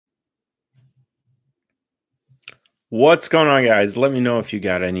What's going on, guys? Let me know if you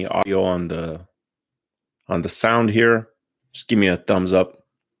got any audio on the sound here. Just give me a thumbs up.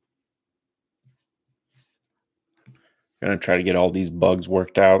 Gonna try to get all these bugs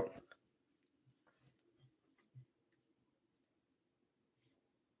worked out.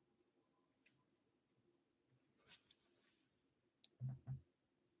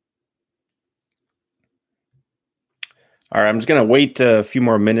 All right, I'm just gonna wait a few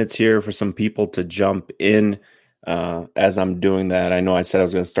more minutes here for some people to jump in. As I'm doing that, I know I said I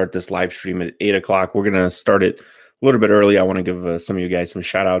was gonna start this live stream at 8 o'clock. We're gonna start it a little bit early. I want to give some of you guys some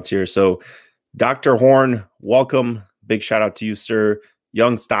shout outs here. So, Dr. Horn, welcome. Big shout out to you, sir.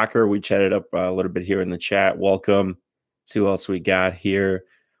 Young Stalker, we chatted up a little bit here in the chat. Welcome. Let's see who else we got here.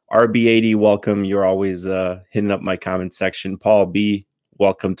 RB80, welcome. You're always hitting up my comment section. Paul B,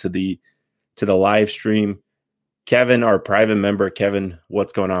 welcome to the live stream. Kevin, our private member. Kevin,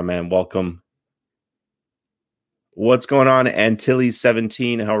 what's going on, man? Welcome. What's going on?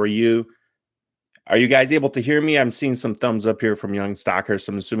 Antilles17, how are you? Are you guys able to hear me? I'm seeing some thumbs up here from Young Stalker,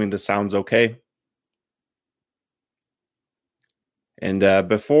 so I'm assuming the sound's okay. And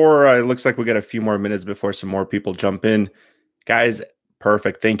before, it looks like we got a few more minutes before some more people jump in. Guys,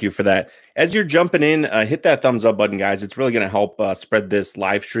 perfect. Thank you for that. As you're jumping in, hit that thumbs up button, guys. It's really going to help spread this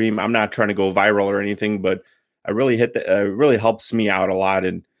live stream. I'm not trying to go viral or anything, but I really really helps me out a lot.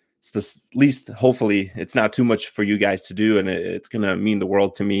 And it's this, at least hopefully it's not too much for you guys to do. And it's going to mean the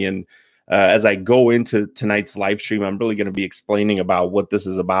world to me. And as I go into tonight's live stream, I'm really going to be explaining about what this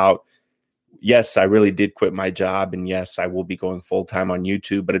is about. Yes, I really did quit my job, and yes, I will be going full-time on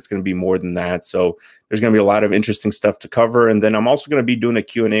YouTube, but it's going to be more than that. So there's going to be a lot of interesting stuff to cover. And then I'm also going to be doing a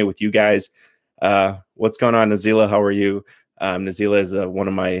Q&A with you guys. What's going on, Nazila? How are you? Nazila is one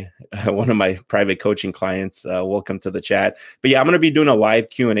of my private coaching clients. Welcome to the chat. But yeah, I'm going to be doing a live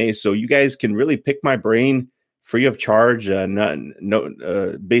Q&A, so you guys can really pick my brain free of charge.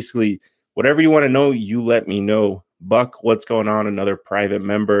 Basically, whatever you want to know, you let me know. Buck, what's going on? Another private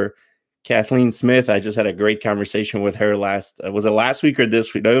member. Kathleen Smith, I just had a great conversation with her was it last week or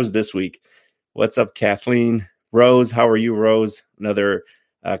this week? No, it was this week. What's up, Kathleen? Rose, how are you, Rose? Another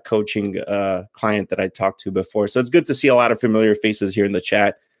coaching client that I talked to before. So it's good to see a lot of familiar faces here in the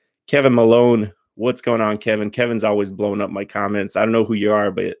chat. Kevin Malone, what's going on, Kevin? Kevin's always blowing up my comments. I don't know who you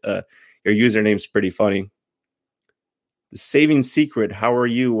are, but your username's pretty funny. The Saving Secret, how are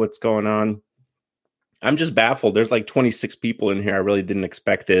you? What's going on? I'm just baffled. There's like 26 people in here. I really didn't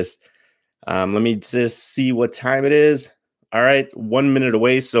expect this. Let me just see what time it is. All right, 1 minute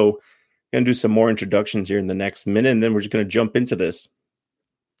away. So I'm going to do some more introductions here in the next minute, and then we're just going to jump into this.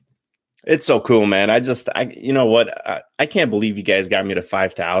 It's so cool, man. You know what? I can't believe you guys got me to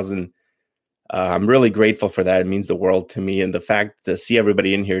 5,000. I'm really grateful for that. It means the world to me. And the fact to see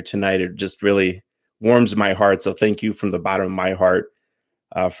everybody in here tonight, it just really warms my heart. So thank you from the bottom of my heart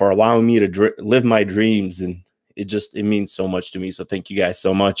for allowing me to live my dreams. And it means so much to me. So thank you guys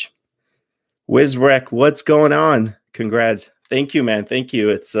so much. Wizrec, what's going on? Congrats. Thank you, man. Thank you.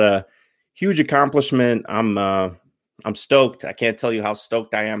 It's a huge accomplishment. I'm stoked. I can't tell you how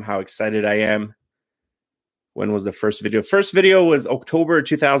stoked I am, how excited I am. When was the first video? First video was October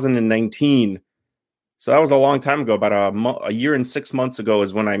 2019. So that was a long time ago. About a year and 6 months ago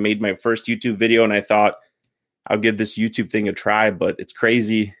is when I made my first YouTube video, and I thought I'll give this YouTube thing a try, but it's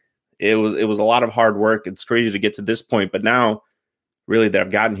crazy. It was a lot of hard work. It's crazy to get to this point, but now really that I've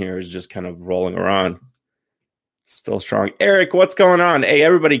gotten here is just kind of rolling around. Still strong. Eric, what's going on? Hey,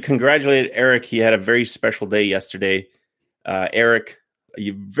 everybody, congratulate Eric. He had a very special day yesterday. Eric, a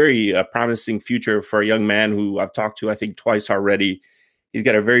very promising future for a young man who I've talked to, I think, twice already. He's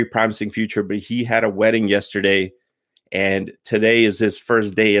got a very promising future, but he had a wedding yesterday, and today is his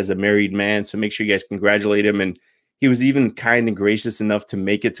first day as a married man. So make sure you guys congratulate him. And he was even kind and gracious enough to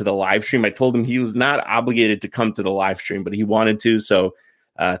make it to the live stream. I told him he was not obligated to come to the live stream, but he wanted to. So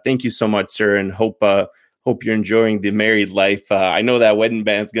thank you so much, sir, and hope you're enjoying the married life. I know that wedding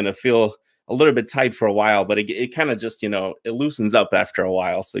band's going to feel a little bit tight for a while, but it kind of just, it loosens up after a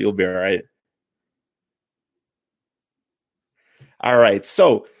while. So you'll be all right. All right.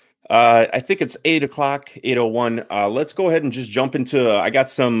 So I think it's 8 o'clock, 8:01. Let's go ahead and just jump into, I got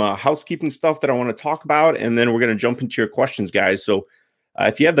some housekeeping stuff that I want to talk about, and then we're going to jump into your questions, guys. So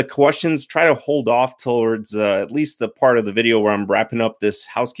if you have the questions, try to hold off towards at least the part of the video where I'm wrapping up this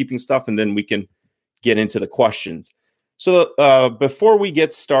housekeeping stuff, and then we can get into the questions. So before we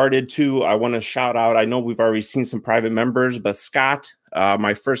get started, too, I want to shout out, I know we've already seen some private members, but Scott,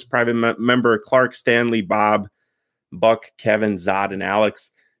 my first private member, Clark, Stanley, Bob, Buck, Kevin, Zod, and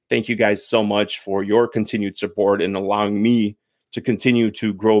Alex. Thank you guys so much for your continued support and allowing me to continue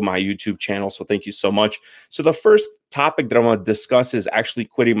to grow my YouTube channel. So thank you so much. So the first topic that I want to discuss is actually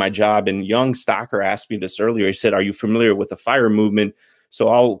quitting my job. And Young Stocker asked me this earlier. He said, "Are you familiar with the FIRE movement?" So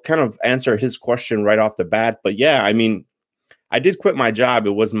I'll kind of answer his question right off the bat. But yeah, I mean, I did quit my job.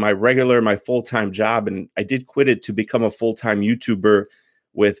 It was my full-time job, and I did quit it to become a full-time YouTuber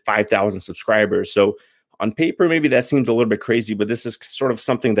with 5,000 subscribers. So on paper, maybe that seems a little bit crazy, but this is sort of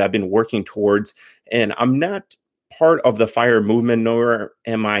something that I've been working towards. And I'm not part of the FIRE movement, nor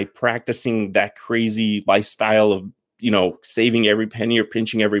am I practicing that crazy lifestyle of, saving every penny or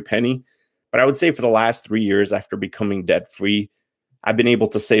pinching every penny. But I would say for the last 3 years after becoming debt-free, I've been able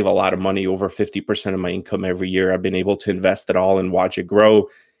to save a lot of money, over 50% of my income every year. I've been able to invest it all and watch it grow.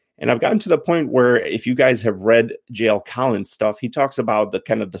 And I've gotten to the point where, if you guys have read JL Collins stuff, he talks about the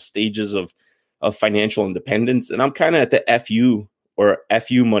kind of the stages of financial independence. And I'm kind of at the FU or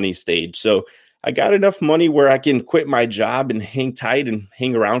FU money stage. So I got enough money where I can quit my job and hang tight and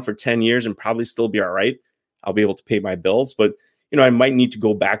hang around for 10 years and probably still be all right. I'll be able to pay my bills, but I might need to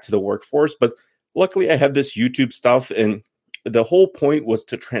go back to the workforce. But luckily I have this YouTube stuff, and the whole point was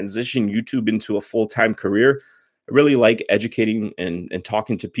to transition YouTube into a full-time career. I really like educating and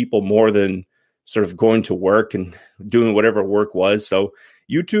talking to people more than sort of going to work and doing whatever work was. So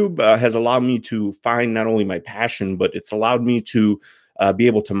YouTube has allowed me to find not only my passion, but it's allowed me to be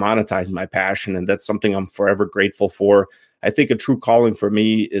able to monetize my passion. And that's something I'm forever grateful for. I think a true calling for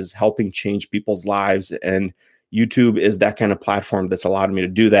me is helping change people's lives. And YouTube is that kind of platform that's allowed me to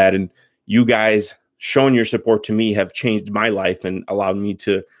do that. And you guys showing your support to me have changed my life and allowed me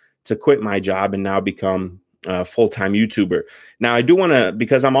to quit my job and now become a full-time YouTuber. Now, I do want to,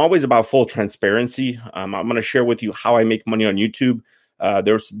 because I'm always about full transparency, I'm going to share with you how I make money on YouTube.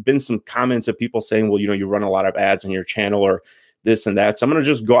 There's been some comments of people saying, well, you run a lot of ads on your channel or this and that. So I'm going to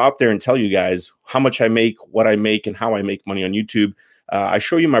just go out there and tell you guys how much I make, what I make, and how I make money on YouTube. I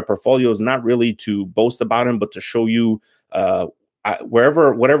show you my portfolios, not really to boast about them, but to show you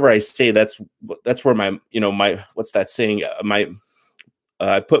whatever I say, that's where my, what's that saying?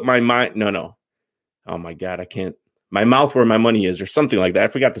 I put my mind, no. Oh my God, I can't, my mouth where my money is or something like that. I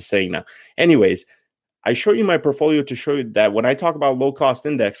forgot the saying now. Anyways, I show you my portfolio to show you that when I talk about low cost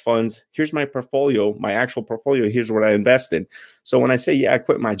index funds, here's my portfolio, my actual portfolio. Here's what I invest in. So when I say, yeah, I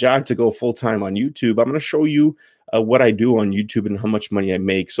quit my job to go full time on YouTube, I'm going to show you what I do on YouTube and how much money I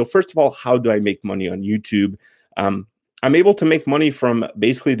make. So first of all, how do I make money on YouTube? I'm able to make money from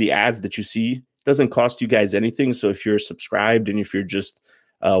basically the ads that you see. It doesn't cost you guys anything. So if you're subscribed and if you're just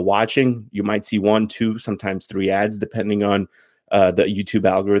watching, you might see 1, 2, sometimes 3 ads, depending on the YouTube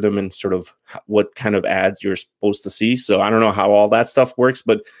algorithm and sort of what kind of ads you're supposed to see. So I don't know how all that stuff works,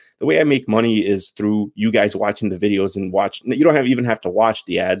 but the way I make money is through you guys watching the videos and you don't even have to watch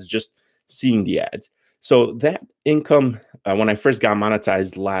the ads, just seeing the ads. So that income, when I first got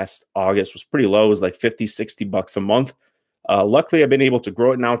monetized last August, was pretty low. It was like $50-$60 a month. Luckily, I've been able to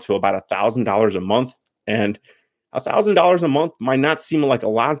grow it now to about $1,000 a month. And $1,000 a month might not seem like a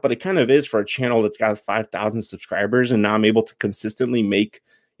lot, but it kind of is for a channel that's got 5,000 subscribers. And now I'm able to consistently make,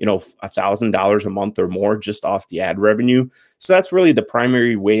 $1,000 a month or more just off the ad revenue. So that's really the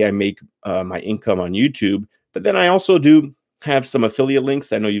primary way I make my income on YouTube. But then I also do have some affiliate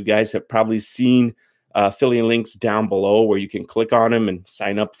links. I know you guys have probably seen affiliate links down below where you can click on them and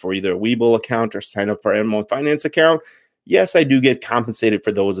sign up for either a Webull account or sign up for an M1 Finance account. Yes, I do get compensated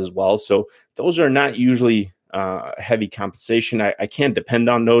for those as well. So those are not usually heavy compensation. I can't depend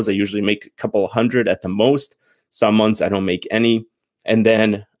on those. I usually make a couple of hundred at the most. Some months I don't make any. And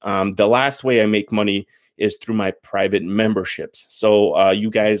then the last way I make money is through my private memberships. So you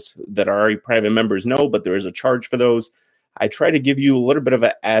guys that are already private members know, but there is a charge for those. I try to give you a little bit of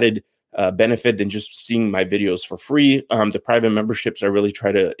an added benefit than just seeing my videos for free. The private memberships, I really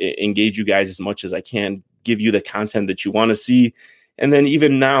try to engage you guys as much as I can, give you the content that you want to see. And then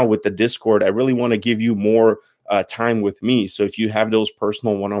even now with the Discord, I really want to give you more time with me. So if you have those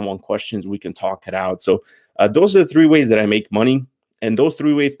personal one-on-one questions, we can talk it out. So those are the 3 ways that I make money. And those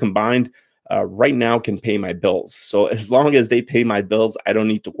 3 ways combined right now can pay my bills. So as long as they pay my bills, I don't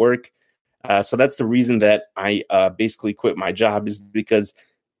need to work. So that's the reason that I basically quit my job, is because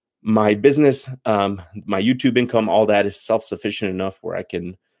my business, my YouTube income, all that is self-sufficient enough where I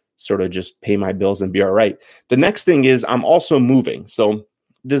can sort of just pay my bills and be all right. The next thing is I'm also moving. So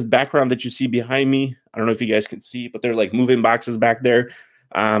this background that you see behind me, I don't know if you guys can see, but there's like moving boxes back there.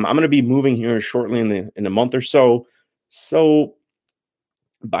 I'm going to be moving here shortly in a month or so. So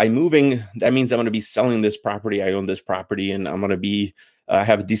by moving, that means I'm going to be selling this property. I own this property and I'm going to be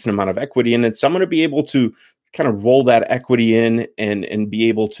have a decent amount of equity in it. So I'm going to be able to kind of roll that equity in and be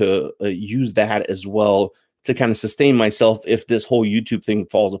able to use that as well to kind of sustain myself if this whole YouTube thing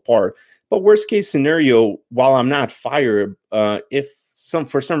falls apart. But worst case scenario, while I'm not fired, if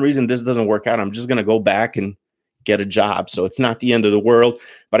for some reason this doesn't work out, I'm just going to go back and get a job. So it's not the end of the world,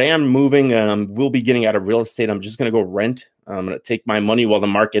 but I am moving. We'll be getting out of real estate. I'm just going to go rent. I'm going to take my money while the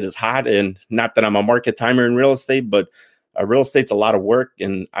market is hot. And not that I'm a market timer in real estate, but real estate's a lot of work,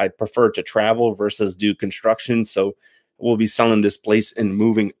 and I prefer to travel versus do construction. So we'll be selling this place and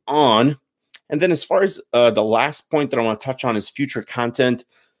moving on. And then as far as the last point that I want to touch on is future content.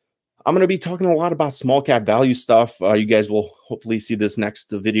 I'm going to be talking a lot about small cap value stuff. You guys will hopefully see this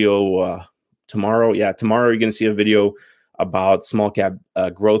next video tomorrow. Yeah, tomorrow you're going to see a video about small cap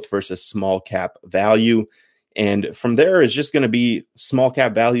growth versus small cap value. And from there is just going to be small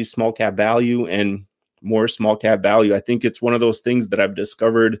cap value, and more small cap value. I think it's one of those things that I've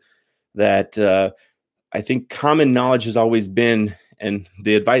discovered that I think common knowledge has always been, and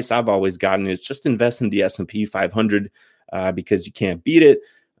the advice I've always gotten is just invest in the S&P 500 because you can't beat it.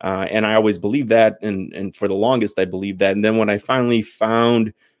 And I always believed that. And for the longest, I believed that. And then when I finally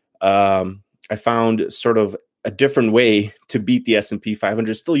found, sort of a different way to beat the S&P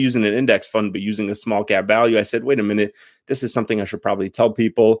 500, still using an index fund, but using a small cap value, I said, wait a minute, this is something I should probably tell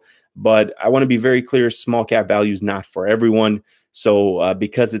people. But I want to be very clear, small cap value is not for everyone. So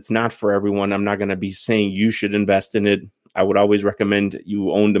because it's not for everyone, I'm not going to be saying you should invest in it. I would always recommend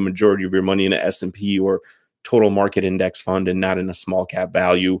you own the majority of your money in an S&P or total market index fund and not in a small cap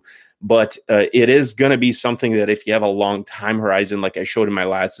value. But it is going to be something that if you have a long time horizon, like I showed in my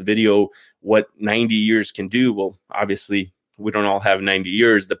last video, what 90 years can do. Well, obviously, we don't all have 90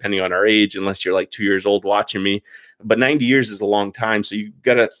 years, depending on our age, unless you're like 2 years old watching me. But 90 years is a long time. So you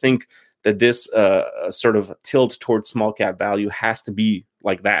got to think that this sort of tilt towards small cap value has to be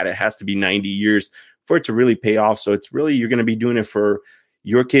like that. It has to be 90 years for it to really pay off. So it's really, you're going to be doing it for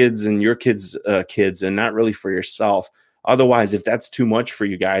your kids and your kids' kids, and not really for yourself. Otherwise, if that's too much for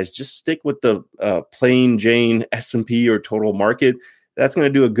you guys, just stick with the plain Jane S&P or total market. That's going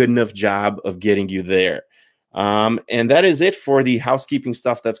to do a good enough job of getting you there. And that is it for the housekeeping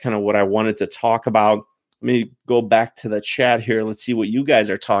stuff. That's kind of what I wanted to talk about. Let me go back to the chat here. Let's see what you guys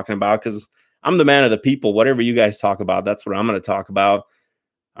are talking about, because I'm the man of the people. Whatever you guys talk about, that's what I'm going to talk about.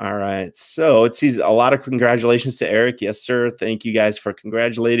 All right. So it sees a lot of congratulations to Eric. Yes, sir. Thank you guys for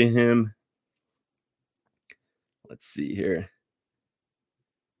congratulating him. Let's see here.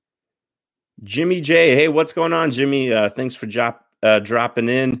 Jimmy J. Hey, what's going on, Jimmy? Thanks for dropping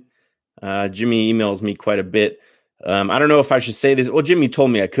in. Jimmy emails me quite a bit. I don't know if I should say this. Well, Jimmy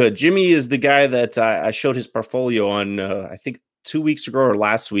told me I could. Jimmy is the guy that I showed his portfolio on, I think 2 weeks ago or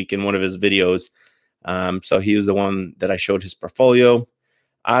last week in one of his videos. So he was the one that I showed his portfolio.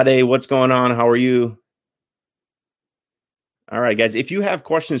 Ade, what's going on? How are you? All right, guys. If you have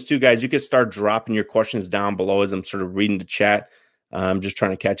questions too, guys, you can start dropping your questions down below as I'm sort of reading the chat. I'm just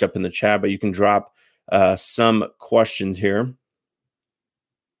trying to catch up in the chat, but you can drop some questions here.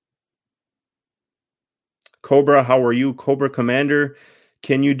 Cobra, how are you? Cobra Commander,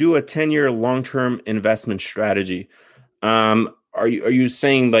 can you do a 10-year long-term investment strategy? Are you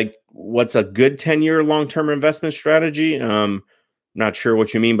saying like what's a good 10-year long-term investment strategy? Not sure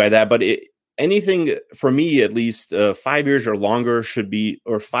what you mean by that, but anything for me, at least 5 years or longer should be,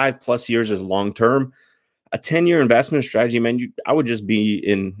 or 5+ years is long-term. A 10-year investment strategy, man, I would just be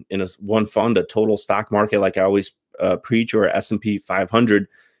in a one fund, a total stock market, like I always preach, or S&P 500.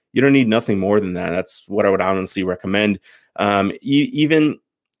 You don't need nothing more than that. That's what I would honestly recommend. Even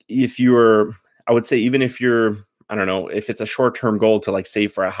if you're, I would say, even if you're, I don't know, if it's a short-term goal to like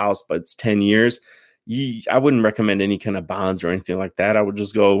save for a house, but it's 10 years, I wouldn't recommend any kind of bonds or anything like that. I would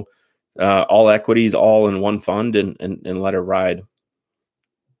just go all equities, all in one fund and let it ride.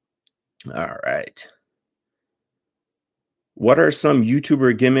 All right. What are some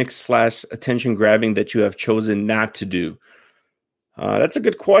YouTuber gimmicks / attention grabbing that you have chosen not to do? That's a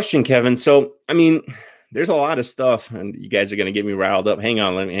good question, Kevin. So, I mean, there's a lot of stuff, and you guys are going to get me riled up. Hang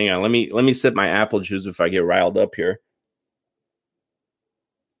on. Let me sip my apple juice if I get riled up here.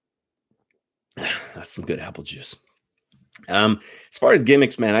 That's some good apple juice. As far as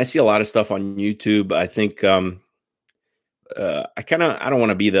gimmicks, man, I see a lot of stuff on YouTube. I think I don't want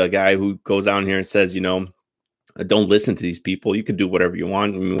to be the guy who goes out here and says, don't listen to these people. You can do whatever you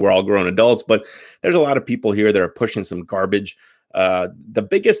want. I mean, we're all grown adults, but there's a lot of people here that are pushing some garbage. The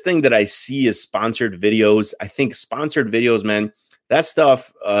biggest thing that I see is sponsored videos. I think sponsored videos, man, that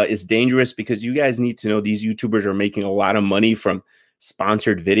stuff is dangerous, because you guys need to know these YouTubers are making a lot of money from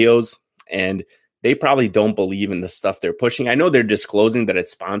sponsored videos, and they probably don't believe in the stuff they're pushing. I know they're disclosing that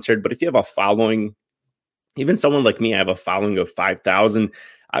it's sponsored, but if you have a following even someone like me, I have a following of 5,000.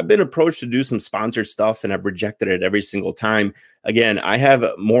 I've been approached to do some sponsored stuff and I've rejected it every single time. Again, I have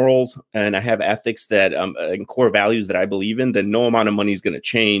morals and I have ethics that and core values that I believe in that no amount of money is going to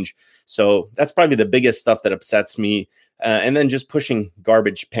change. So that's probably the biggest stuff that upsets me. And then just pushing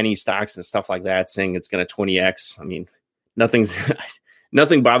garbage penny stocks and stuff like that, saying it's going to 20x. I mean, nothing's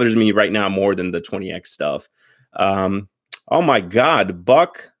nothing bothers me right now more than the 20x stuff. Oh my God,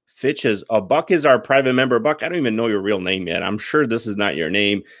 Buck Fitches. Buck is our private member. Buck, I don't even know your real name yet. I'm sure this is not your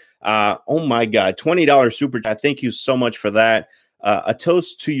name. Oh my God, $20 super chat. Thank you so much for that. A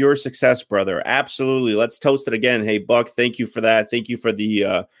toast to your success, brother. Absolutely. Let's toast it again. Hey, Buck, thank you for that. Thank you for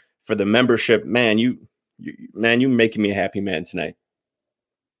the membership. Man, you're making me a happy man tonight.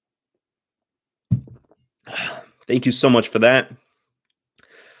 Thank you so much for that.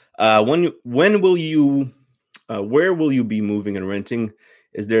 When will you? Where will you be moving and renting?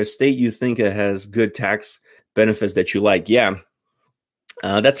 Is there a state you think has good tax benefits that you like? Yeah,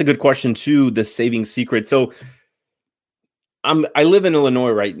 that's a good question too. The saving secret. So I live in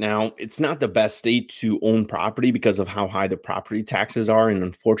Illinois right now. It's not the best state to own property because of how high the property taxes are. And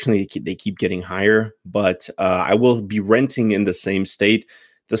unfortunately, they keep getting higher. But I will be renting in the same state.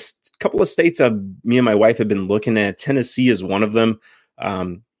 The couple of states me and my wife have been looking at, Tennessee is one of them.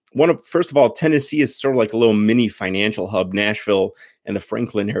 First of all, Tennessee is sort of like a little mini financial hub. Nashville and the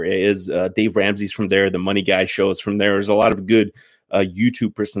Franklin area is. Dave Ramsey's from there. The Money Guy show is from there. There's a lot of good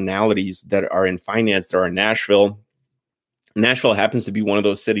YouTube personalities that are in finance that are in Nashville. Nashville happens to be one of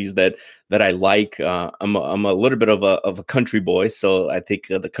those cities that I like. I'm a little bit of a country boy, so I think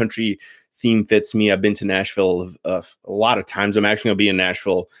the country theme fits me. I've been to Nashville a lot of times. I'm actually going to be in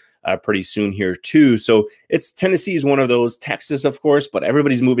Nashville pretty soon here too. So Tennessee is one of those. Texas, of course, but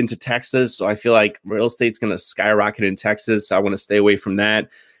everybody's moving to Texas, so I feel like real estate's going to skyrocket in Texas. So I want to stay away from that.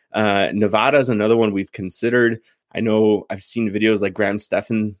 Nevada is another one we've considered. I know I've seen videos like Graham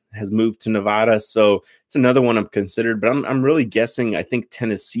Stephan has moved to Nevada, so it's another one I've considered. But I'm really guessing. I think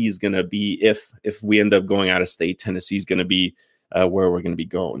Tennessee is going to be, if we end up going out of state, Tennessee is going to be where we're going to be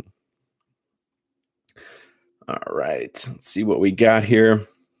going. All right, let's see what we got here.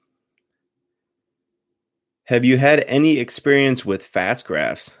 Have you had any experience with fast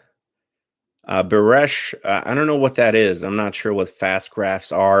graphs? Baresh, I don't know what that is. I'm not sure what fast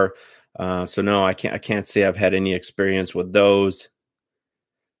graphs are. So no, I can't say I've had any experience with those.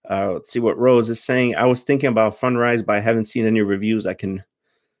 Let's see what Rose is saying. I was thinking about Fundrise, but I haven't seen any reviews. I can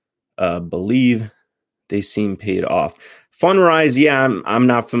believe they seem paid off. Fundrise, yeah, I'm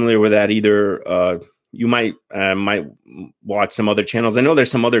not familiar with that either. You might watch some other channels. I know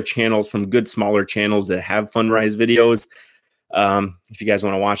there's some other channels, some good smaller channels that have Fundrise videos. If you guys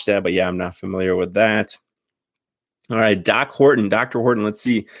want to watch that, but yeah, I'm not familiar with that. All right, Dr. Horton, let's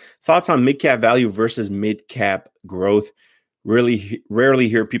see. Thoughts on mid-cap value versus mid-cap growth. Really rarely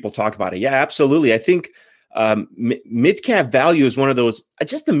hear people talk about it. Yeah, absolutely. I think mid-cap value is one of those,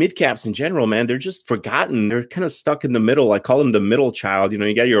 just the mid-caps in general, man, they're just forgotten. They're kind of stuck in the middle. I call them the middle child. You know,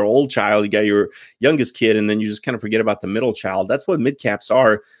 you got your old child, you got your youngest kid, and then you just kind of forget about the middle child. That's what mid-caps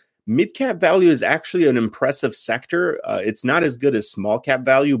are. Mid-cap value is actually an impressive sector. It's not as good as small-cap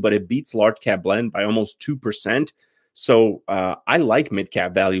value, but it beats large-cap blend by almost 2%. So I like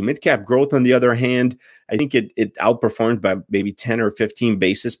mid-cap value. Mid-cap growth, on the other hand, I think it outperformed by maybe 10 or 15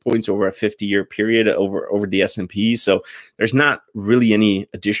 basis points over a 50-year period over the S&P. So there's not really any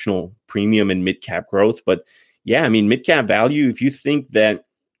additional premium in mid-cap growth. But yeah, I mean, mid-cap value, if you think that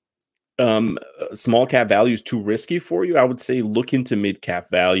small cap value is too risky for you, I would say look into mid cap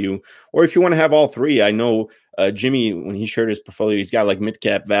value. Or if you want to have all three, I know Jimmy, when he shared his portfolio, he's got like mid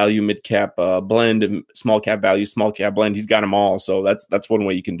cap value, mid cap blend, and small cap value, small cap blend. He's got them all. So that's one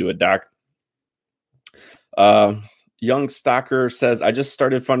way you can do it, Doc. Young Stalker says, I just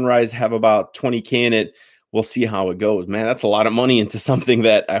started Fundrise, have about 20K in it. We'll see how it goes. Man, that's a lot of money into something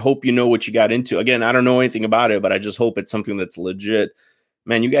that I hope you know what you got into. Again, I don't know anything about it, but I just hope it's something that's legit.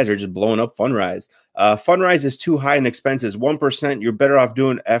 Man, you guys are just blowing up Fundrise. Fundrise is too high in expenses. 1%, you're better off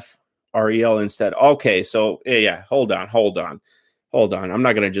doing FREL instead. Okay, so yeah, hold on. I'm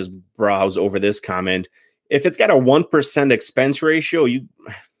not going to just browse over this comment. If it's got a 1% expense ratio, you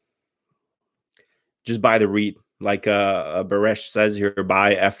just buy the REIT. Like Baresh says here,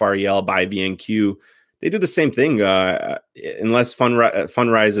 buy FREL, buy VNQ. They do the same thing unless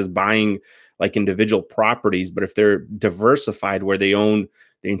Fundrise is buying like individual properties. But if they're diversified where they own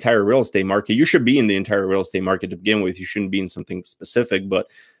the entire real estate market, you should be in the entire real estate market to begin with. You shouldn't be in something specific. But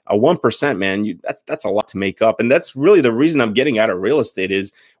a 1%, man, that's a lot to make up. And that's really the reason I'm getting out of real estate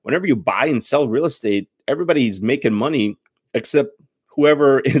is whenever you buy and sell real estate, everybody's making money except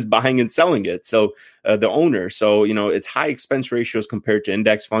whoever is buying and selling it. So the owner. So, it's high expense ratios compared to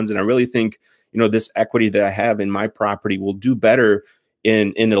index funds. And I really think, this equity that I have in my property will do better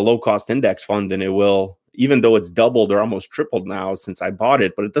in a low cost index fund than it will, even though it's doubled or almost tripled now since I bought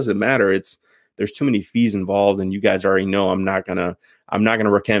it. But it doesn't matter. There's too many fees involved, and you guys already know I'm not gonna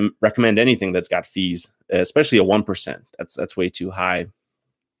recommend anything that's got fees, especially a 1%. That's way too high.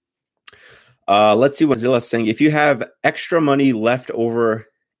 Let's see what Zilla's saying. If you have extra money left over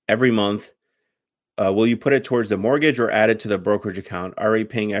every month, will you put it towards the mortgage or add it to the brokerage account? Already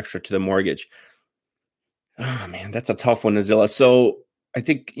paying extra to the mortgage. Oh man, that's a tough one, Zilla. So I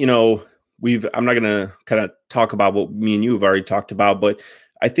think, I'm not going to kind of talk about what me and you have already talked about, but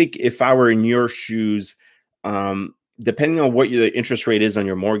I think if I were in your shoes, depending on what the interest rate is on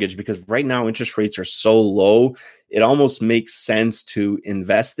your mortgage, because right now interest rates are so low, it almost makes sense to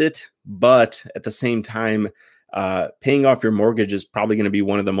invest it. But at the same time, paying off your mortgage is probably going to be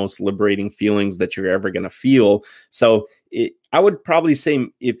one of the most liberating feelings that you're ever going to feel. So I would probably say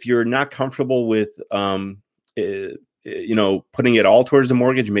if you're not comfortable with, putting it all towards the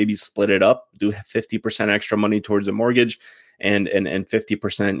mortgage, maybe split it up, do 50% extra money towards the mortgage and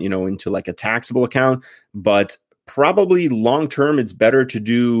 50%, into like a taxable account. But probably long term, it's better to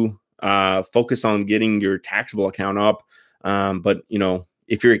do focus on getting your taxable account up. But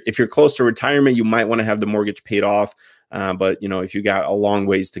if you're close to retirement, you might want to have the mortgage paid off. But if you got a long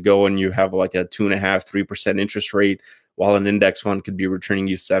ways to go and you have like a 2.5-3% interest rate, while an index fund could be returning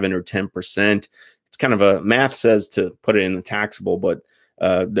you 7 or 10%, it's kind of a math says to put it in the taxable. But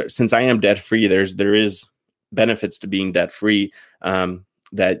since I am debt free, there is benefits to being debt free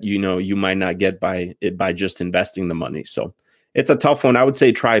that you might not get by just investing the money. So it's a tough one. I would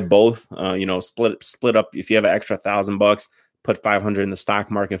say try both. Split up. If you have an extra $1,000, put 500 in the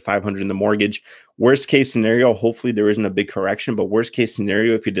stock market, 500 in the mortgage. Worst case scenario, hopefully there isn't a big correction, but worst case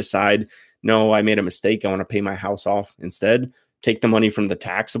scenario, if you decide, no, I made a mistake, I want to pay my house off instead, take the money from the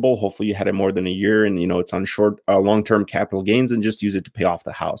taxable. Hopefully you had it more than a year and it's on long-term capital gains, and just use it to pay off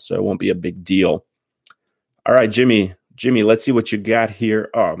the house. So it won't be a big deal. All right, Jimmy, let's see what you got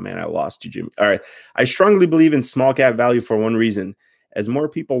here. Oh man, I lost you, Jimmy. All right. I strongly believe in small cap value for one reason. As more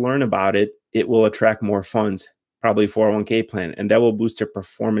people learn about it, it will attract more funds, probably 401k plan, and that will boost their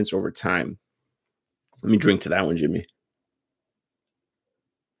performance over time. Let me drink to that one, Jimmy.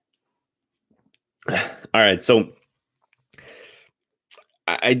 All right. So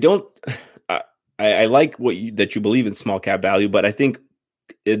I like that you believe in small cap value, but I think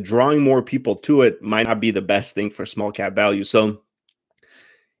drawing more people to it might not be the best thing for small cap value. So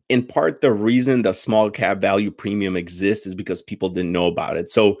in part, the reason the small cap value premium exists is because people didn't know about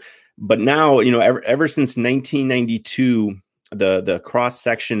it. So, but now, ever since 1992, the cross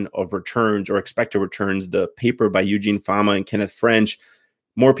section of returns or expected returns, the paper by Eugene Fama and Kenneth French,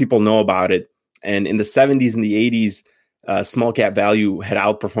 more people know about it. And in the 70s and the 80s, small cap value had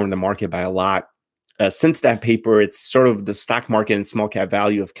outperformed the market by a lot. Since that paper, it's sort of the stock market and small cap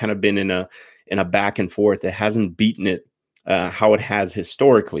value have kind of been in a back and forth. It hasn't beaten it how it has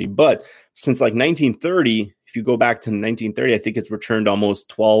historically. But since like 1930, if you go back to 1930, I think it's returned almost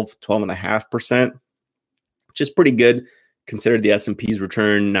 12.5%, which is pretty good considered the S&P's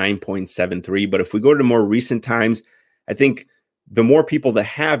return 9.73. But if we go to more recent times, I think the more people that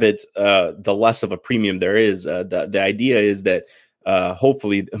have it, the less of a premium there is. The idea is that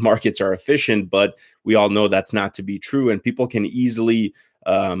hopefully the markets are efficient, but we all know that's not to be true. And people can easily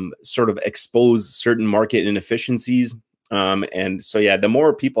sort of expose certain market inefficiencies. And so, yeah, the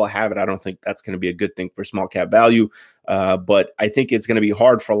more people have it, I don't think that's going to be a good thing for small cap value. But I think it's going to be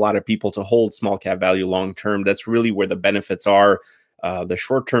hard for a lot of people to hold small cap value long term. That's really where the benefits are. The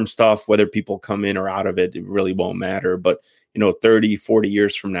short term stuff, whether people come in or out of it, it really won't matter. But 30, 40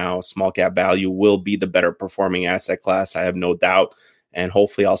 years from now, small cap value will be the better performing asset class. I have no doubt. And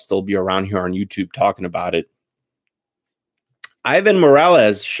hopefully I'll still be around here on YouTube talking about it. Ivan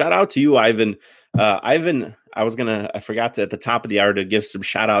Morales, shout out to you, Ivan. Ivan, I forgot to at the top of the hour to give some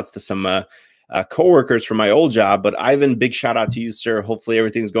shout outs to some coworkers from my old job, but Ivan, big shout out to you, sir. Hopefully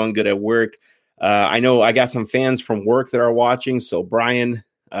everything's going good at work. I know I got some fans from work that are watching. So Brian,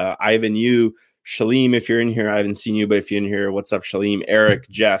 Ivan, you, Shaleem, if you're in here, I haven't seen you, but if you're in here, what's up, Shaleem, Eric,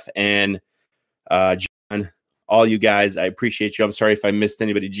 Jeff, and John, all you guys, I appreciate you. I'm sorry if I missed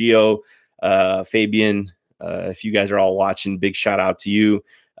anybody. Gio, Fabian, if you guys are all watching, big shout out to you.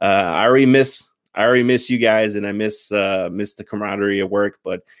 I already miss you guys, and I miss the camaraderie at work,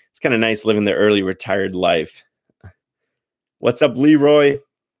 but it's kind of nice living the early retired life. What's up, Leroy?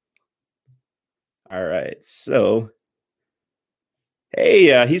 All right, so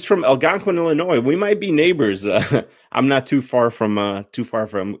Hey, he's from Algonquin, Illinois. We might be neighbors. I'm not too far from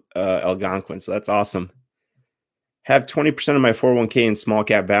Algonquin, so that's awesome. Have 20% of my 401k in small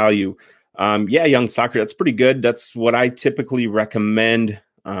cap value. Yeah, young stocker, that's pretty good. That's what I typically recommend.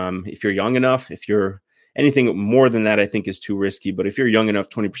 If you're young enough, if you're anything more than that, I think is too risky. But if you're young enough,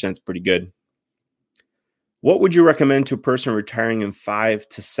 20% is pretty good. What would you recommend to a person retiring in 5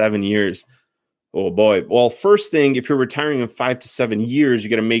 to 7 years? Oh boy. Well, first thing, if you're retiring in 5 to 7 years, you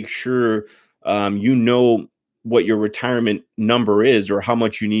got to make sure you know what your retirement number is or how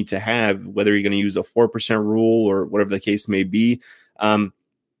much you need to have, whether you're going to use a 4% rule or whatever the case may be. Um,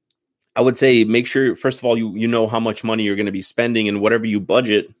 I would say make sure, first of all, you know how much money you're going to be spending, and whatever you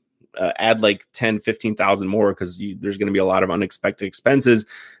budget, add like 10, 15,000 more, because there's going to be a lot of unexpected expenses.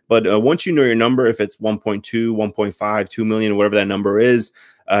 But once you know your number, if it's 1.2, 1.5, 2 million, whatever that number is,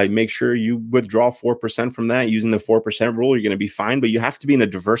 make sure you withdraw 4% from that using the 4% rule. You're going to be fine, but you have to be in a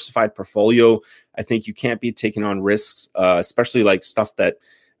diversified portfolio. I think you can't be taking on risks, especially like stuff that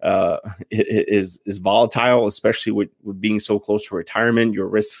is volatile, especially with being so close to retirement. Your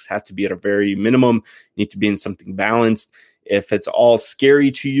risks have to be at a very minimum. You need to be in something balanced. If it's all scary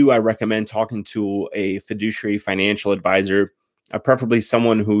to you, I recommend talking to a fiduciary financial advisor, preferably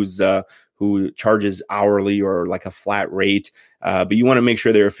someone who charges hourly or like a flat rate. But you want to make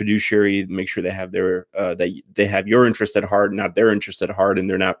sure they're a fiduciary, make sure they have that they have your interest at heart, not their interest at heart, and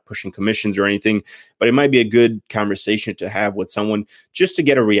they're not pushing commissions or anything. But it might be a good conversation to have with someone just to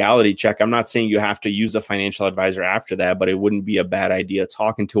get a reality check. I'm not saying you have to use a financial advisor after that, but it wouldn't be a bad idea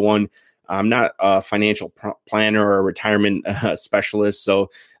talking to one. I'm not a financial planner or a retirement specialist, so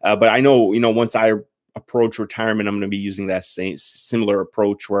but I know, once I approach retirement, I'm going to be using that same similar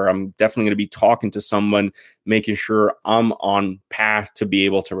approach where I'm definitely going to be talking to someone, making sure I'm on path to be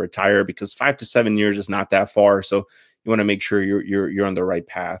able to retire, because 5 to 7 years is not that far. So you want to make sure you're on the right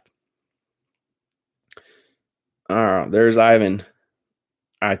path. There's Ivan.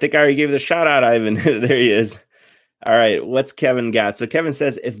 I think I already gave the shout out, Ivan. There he is. All right, what's Kevin got? So Kevin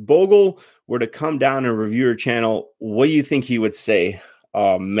says, if Bogle were to come down and review your channel, what do you think he would say?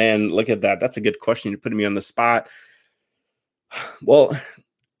 Oh man, look at that. That's a good question. You're putting me on the spot. Well,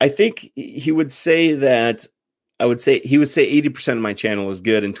 I think he would say that he would say 80% of my channel is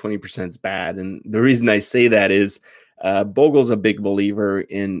good and 20% is bad. And the reason I say that is Bogle's a big believer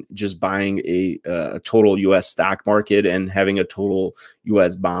in just buying a total U.S. stock market and having a total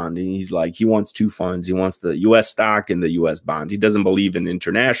U.S. bond. And he's like, he wants two funds. He wants the U.S. stock and the U.S. bond. He doesn't believe in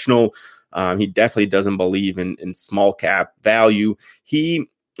international. He definitely doesn't believe in small cap value. He,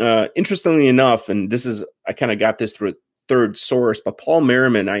 interestingly enough, and I kind of got this through a third source, but Paul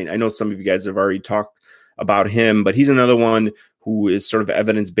Merriman, I know some of you guys have already talked about him, but he's another one who is sort of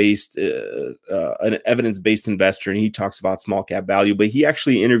an evidence-based investor, and he talks about small cap value. But he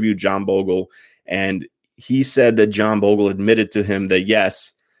actually interviewed John Bogle, and he said that John Bogle admitted to him that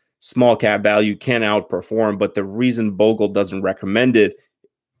yes, small cap value can outperform, but the reason Bogle doesn't recommend it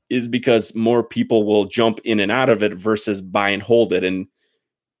is because more people will jump in and out of it versus buy and hold it. And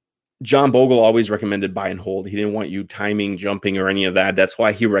John Bogle always recommended buy and hold. He didn't want you timing, jumping, or any of that. That's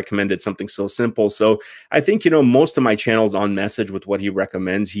why he recommended something so simple. So I think, most of my channel's on message with what he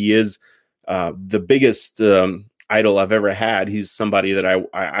recommends. He is the biggest idol I've ever had. He's somebody that I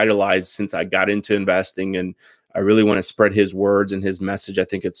idolized since I got into investing, and I really want to spread his words and his message. I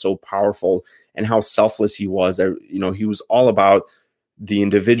think it's so powerful, and how selfless he was. He was all about the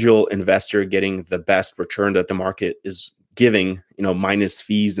individual investor getting the best return that the market is giving, minus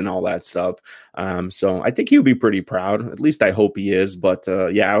fees and all that stuff. So I think he would be pretty proud. At least I hope he is. But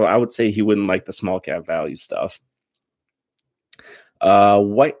yeah, I would say he wouldn't like the small cap value stuff.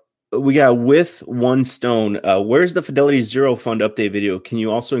 What we got with One Stone. Where's the Fidelity Zero Fund update video? Can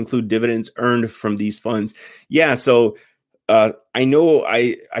you also include dividends earned from these funds? Yeah, so I know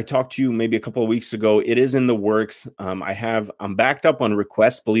I talked to you maybe a couple of weeks ago. It is in the works. I'm backed up on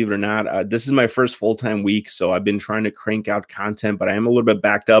requests, believe it or not. This is my first full-time week, so I've been trying to crank out content, but I am a little bit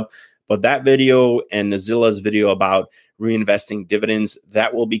backed up. But that video and Nazila's video about reinvesting dividends,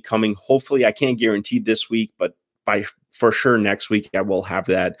 that will be coming. Hopefully, I can't guarantee this week, but for sure next week I will have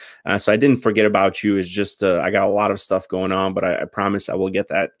that. So I didn't forget about you. It's just I got a lot of stuff going on, but I promise I will get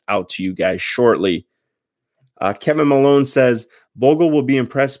that out to you guys shortly. Kevin Malone says, Bogle will be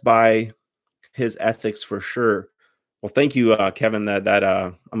impressed by his ethics for sure. Well, thank you, Kevin. That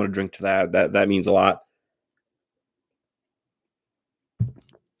I'm going to drink to that. That means a lot.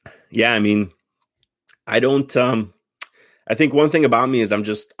 Yeah, I mean, I don't. I think one thing about me is I'm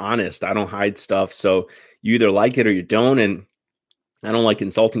just honest. I don't hide stuff. So you either like it or you don't. And I don't like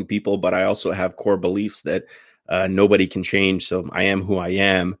insulting people, but I also have core beliefs that Nobody can change. So I am who I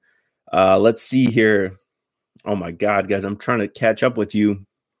am. Let's see here. Oh my God, guys, I'm trying to catch up with you.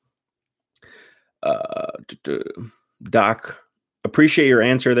 Doc, appreciate your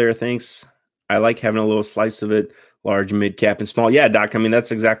answer there. Thanks. I like having a little slice of it, large, mid cap, and small. Yeah, Doc. I mean,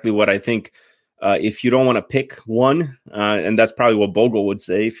 that's exactly what I think. If you don't want to pick one, and that's probably what Bogle would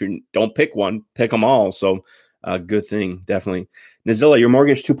say, if you don't pick one, pick them all. So good thing, definitely. Nazilla, your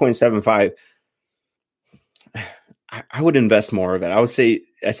mortgage 2.75. I would invest more of it. I would say,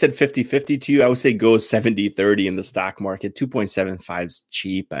 I said 50-50 to you. I would say go 70-30 in the stock market. 2.75 is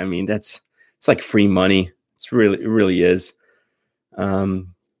cheap. I mean, it's like free money. It really is.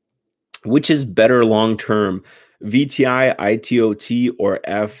 Which is better long-term, VTI, ITOT, or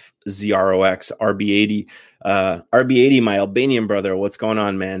FZROX, RB80? RB80, my Albanian brother. What's going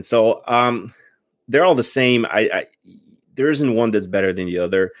on, man? So they're all the same. There isn't one that's better than the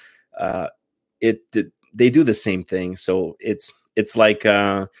other. They do the same thing. So it's like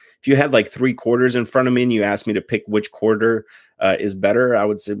if you had like 3 quarters in front of me and you asked me to pick which quarter is better, I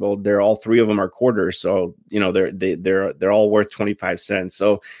would say, well, they're all 3 of them are quarters. So, they're all worth 25 cents.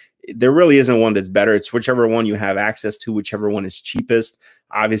 So there really isn't one that's better. It's whichever one you have access to, whichever one is cheapest.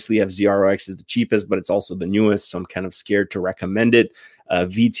 Obviously, FZROX is the cheapest, but it's also the newest. So I'm kind of scared to recommend it.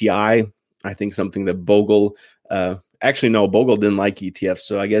 VTI, I think something that Bogle, actually, no, Bogle didn't like ETF.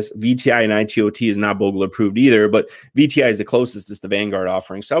 So I guess VTI and ITOT is not Bogle approved either, but VTI is the closest. It's the Vanguard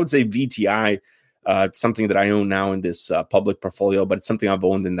offering. So I would say VTI, something that I own now in this public portfolio, but it's something I've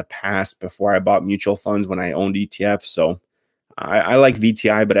owned in the past before I bought mutual funds when I owned ETF. So I like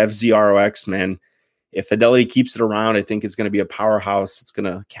VTI, but FZROX, man, if Fidelity keeps it around, I think it's going to be a powerhouse. It's going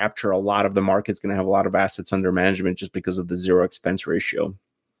to capture a lot of the market. It's going to have a lot of assets under management just because of the zero expense ratio.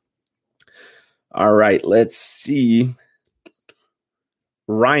 All right, let's see.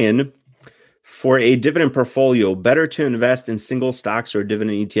 Ryan, for a dividend portfolio, better to invest in single stocks or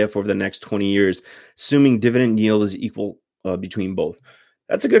dividend ETF over the next 20 years, assuming dividend yield is equal between both?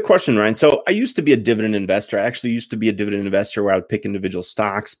 That's a good question, Ryan. So I used to be a dividend investor. I actually used to be a dividend investor where I would pick individual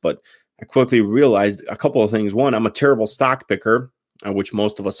stocks, but I quickly realized a couple of things. One, I'm a terrible stock picker, which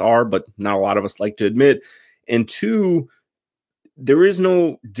most of us are, but not a lot of us like to admit. And two, there is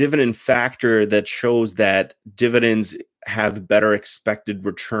no dividend factor that shows that dividends have better expected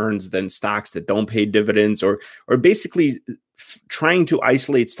returns than stocks that don't pay dividends, or basically trying to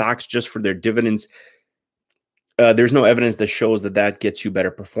isolate stocks just for their dividends. There's no evidence that shows that gets you better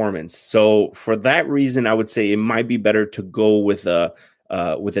performance. So for that reason, I would say it might be better to go with a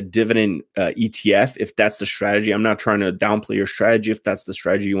dividend ETF if that's the strategy. I'm not trying to downplay your strategy if that's the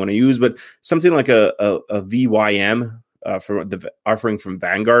strategy you want to use, but something like a VYM for the offering from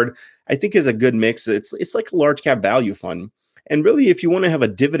Vanguard, I think is a good mix. It's like a large cap value fund, and really, if you want to have a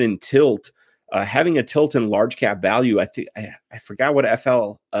dividend tilt, having a tilt in large cap value, I think I forgot what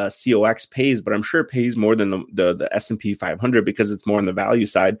FLCOX pays, but I'm sure it pays more than the S&P 500 because it's more on the value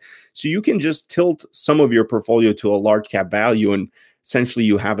side. So you can just tilt some of your portfolio to a large cap value, and essentially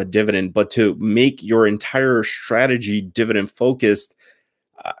you have a dividend. But to make your entire strategy dividend focused,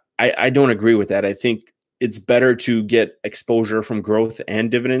 I don't agree with that. I think it's better to get exposure from growth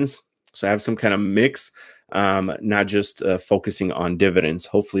and dividends. So have some kind of mix, not just focusing on dividends.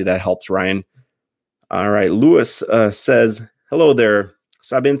 Hopefully that helps, Ryan. All right. Lewis says, hello there.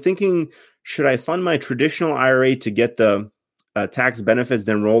 So I've been thinking, should I fund my traditional IRA to get the tax benefits,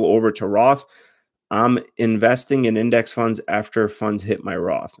 then roll over to Roth? I'm investing in index funds after funds hit my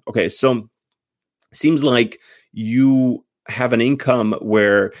Roth. Okay. So seems like you have an income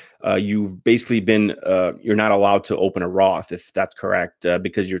where you've basically been, you're not allowed to open a Roth, if that's correct,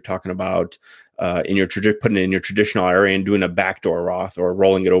 because you're talking about putting it in your traditional IRA and doing a backdoor Roth or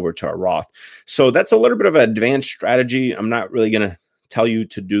rolling it over to a Roth. So that's a little bit of an advanced strategy. I'm not really going to tell you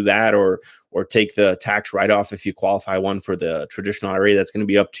to do that or take the tax write-off if you qualify one for the traditional IRA. That's going to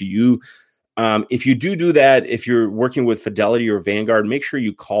be up to you. If you do that, if you're working with Fidelity or Vanguard, make sure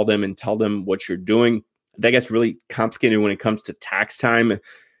you call them and tell them what you're doing. That gets really complicated when it comes to tax time.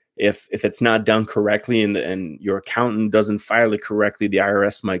 If it's not done correctly and your accountant doesn't file it correctly, the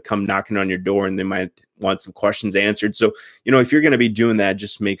IRS might come knocking on your door and they might want some questions answered. So, if you're going to be doing that,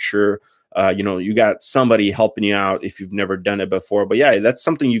 just make sure, you got somebody helping you out if you've never done it before. But yeah, that's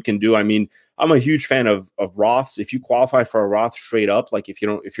something you can do. I mean, I'm a huge fan of Roths. If you qualify for a Roth straight up, like if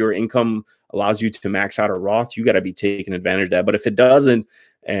your income allows you to max out a Roth, you got to be taking advantage of that. But if it doesn't,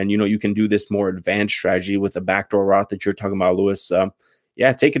 and you can do this more advanced strategy with a backdoor Roth that you're talking about, Lewis,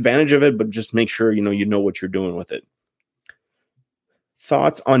 take advantage of it, but just make sure you know what you're doing with it.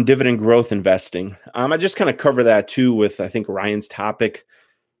 Thoughts on dividend growth investing? I just kind of cover that too with, I think, Ryan's topic.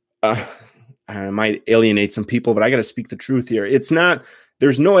 I I might alienate some people, but I got to speak the truth here. It's not,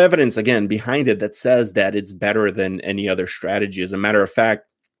 there's no evidence, again, behind it that says that it's better than any other strategy. As a matter of fact,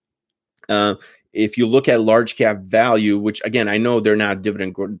 if you look at large cap value, which again, I know they're not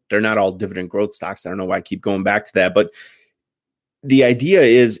all dividend growth stocks. I don't know why I keep going back to that, but the idea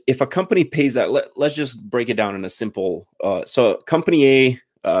is if a company pays that, let's just break it down in a simple. So company A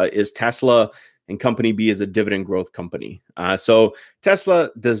is Tesla, and company B is a dividend growth company. So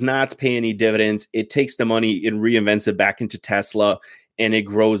Tesla does not pay any dividends. It takes the money, it reinvents it back into Tesla, and it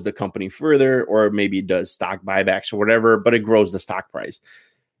grows the company further, or maybe it does stock buybacks or whatever, but it grows the stock price.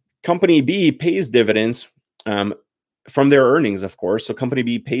 Company B pays dividends from their earnings, of course. So company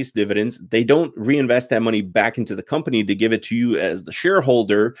B pays dividends. They don't reinvest that money back into the company to give it to you as the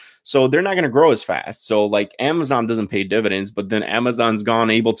shareholder. So they're not going to grow as fast. So like Amazon doesn't pay dividends, but then Amazon's gone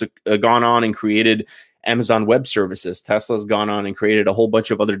on and created Amazon Web Services. Tesla's gone on and created a whole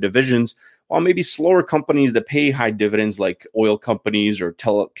bunch of other divisions, while maybe slower companies that pay high dividends like oil companies or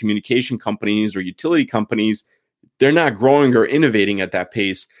telecommunication companies or utility companies, they're not growing or innovating at that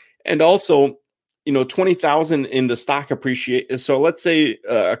pace. And also, 20,000 in the stock appreciate. So let's say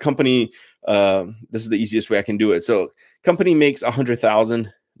a company, this is the easiest way I can do it. So company makes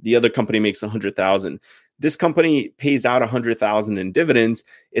 100,000, the other company makes 100,000. This company pays out 100,000 in dividends.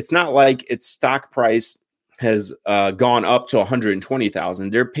 It's not like its stock price has gone up to 120,000.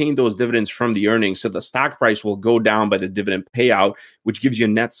 They're paying those dividends from the earnings. So the stock price will go down by the dividend payout, which gives you a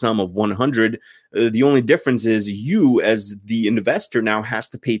net sum of 100. The only difference is you as the investor now has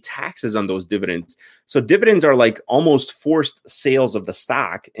to pay taxes on those dividends. So dividends are like almost forced sales of the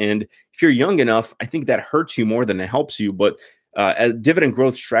stock. And if you're young enough, I think that hurts you more than it helps you. But a dividend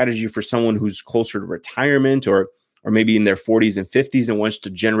growth strategy for someone who's closer to retirement or maybe in their 40s and 50s and wants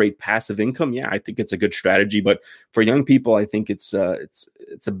to generate passive income, yeah, I think it's a good strategy. But for young people, I think it's a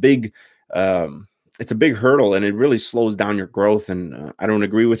big hurdle, and it really slows down your growth. And I don't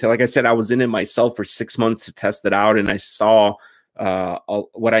agree with it. Like I said, I was in it myself for 6 months to test it out, and I saw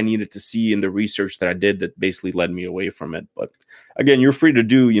what I needed to see in the research that I did that basically led me away from it. But again, you're free to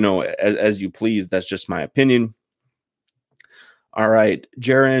do, as you please. That's just my opinion. All right,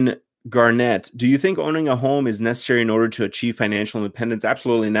 Jaron Garnett, do you think owning a home is necessary in order to achieve financial independence?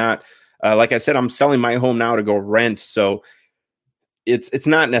 Absolutely not. Like I said, I'm selling my home now to go rent, so it's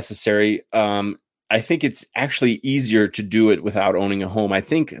not necessary. I think it's actually easier to do it without owning a home. I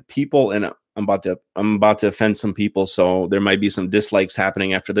think people, and I'm about to offend some people, so there might be some dislikes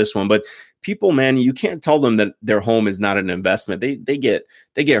happening after this one. But people, man, you can't tell them that their home is not an investment. They get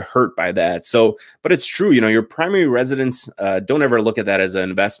hurt by that. So, but it's true. Your primary residence. Don't ever look at that as an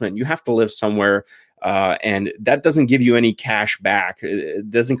investment. You have to live somewhere, and that doesn't give you any cash back.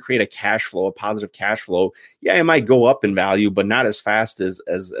 It doesn't create a cash flow, a positive cash flow. Yeah, it might go up in value, but not as fast as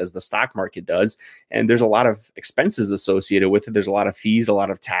the stock market does. And there's a lot of expenses associated with it. There's a lot of fees, a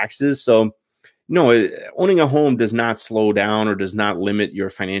lot of taxes. So no, owning a home does not slow down or does not limit your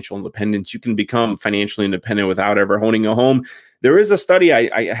financial independence. You can become financially independent without ever owning a home. There is a study,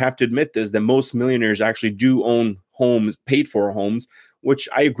 I have to admit this, that most millionaires actually do own homes, paid for homes, which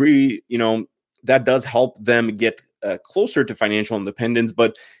I agree, that does help them get closer to financial independence.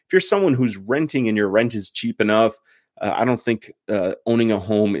 But if you're someone who's renting and your rent is cheap enough, I don't think owning a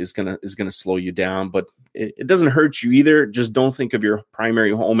home is gonna slow you down. But it doesn't hurt you either. Just don't think of your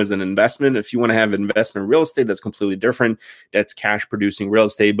primary home as an investment. If you want to have investment real estate, that's completely different. That's cash producing real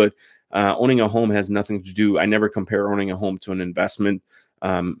estate. But owning a home has nothing to do. I never compare owning a home to an investment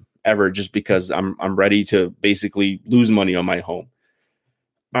ever, just because I'm ready to basically lose money on my home.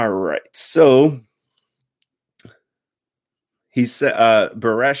 All right. So he said,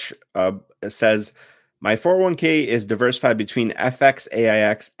 Baresh says, my 401k is diversified between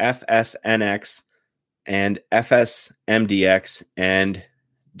FXAIX, FSNX, and FSMDX, and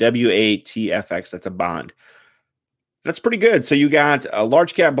WATFX. That's a bond. That's pretty good. So you got a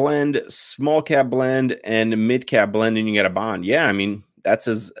large cap blend, small cap blend, and mid cap blend, and you get a bond. Yeah, I mean, that's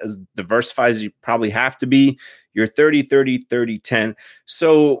as diversified as you probably have to be. You're 30, 30, 30, 10.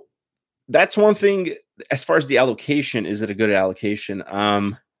 So that's one thing. As far as the allocation, is it a good allocation?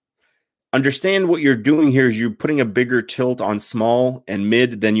 Understand what you're doing here is you're putting a bigger tilt on small and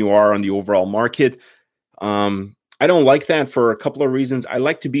mid than you are on the overall market. I don't like that for a couple of reasons. I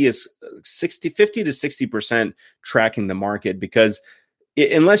like to be as 50 to 60% tracking the market, because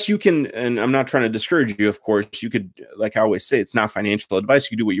unless you can, and I'm not trying to discourage you, of course, you could, like I always say, it's not financial advice. You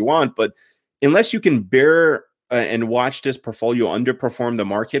can do what you want, but unless you can bear and watch this portfolio underperform the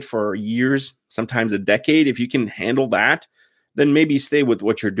market for years, sometimes a decade, if you can handle that, then maybe stay with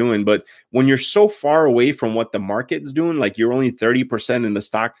what you're doing. But when you're so far away from what the market's doing, like you're only 30% in the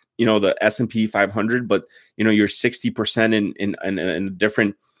stock, the S&P 500, but you're 60% in a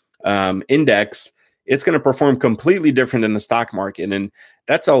different index, it's going to perform completely different than the stock market. And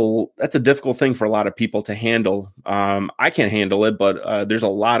that's a difficult thing for a lot of people to handle. I can't handle it, but there's a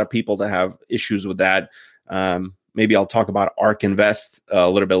lot of people that have issues with that. Maybe I'll talk about ARK Invest a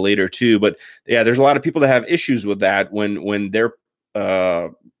little bit later too. But yeah, there's a lot of people that have issues with that when their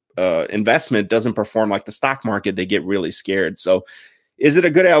investment doesn't perform like the stock market, they get really scared. So is it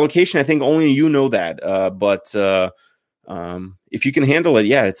a good allocation? I think only you know that. But if you can handle it,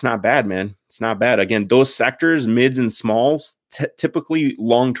 yeah, it's not bad, man. It's not bad. Again, those sectors, mids and smalls, typically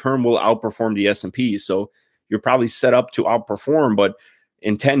long-term will outperform the S&P. So you're probably set up to outperform, but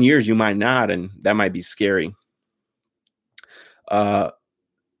in 10 years, you might not, and that might be scary.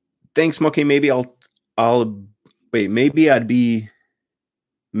 Thanks, Moke. Maybe I'll wait. Maybe I'd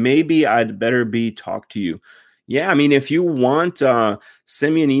better be talk to you. Yeah, I mean, if you want,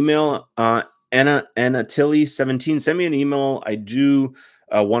 send me an email. Anna Tilly 17. Send me an email. I do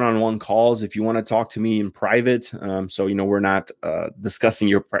one-on-one calls if you want to talk to me in private. So we're not discussing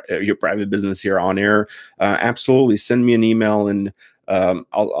your private business here on air. Absolutely, send me an email and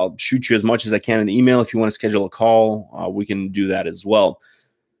I'll shoot you as much as I can in the email. If you want to schedule a call, we can do that as well.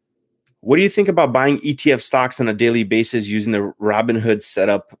 What do you think about buying ETF stocks on a daily basis using the Robinhood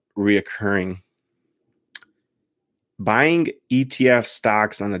setup reoccurring? Buying ETF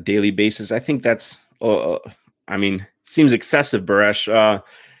stocks on a daily basis, I think that's, seems excessive, Baresh.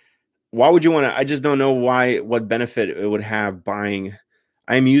 Why would you want to? I just don't know what benefit it would have buying.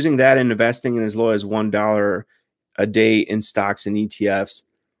 I'm using that in investing in as low as $1 a day in stocks and ETFs.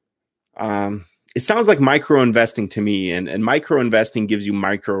 It sounds like micro investing to me, and micro investing gives you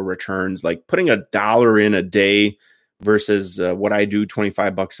micro returns, like putting $1 in a day versus what I do,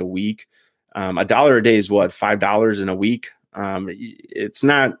 $25 a week. $1 a day is what, $5 in a week. It's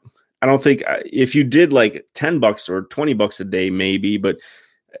not, I don't think if you did like $10 or $20 a day, maybe, but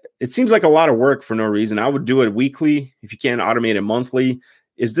it seems like a lot of work for no reason. I would do it weekly. If you can't automate it monthly.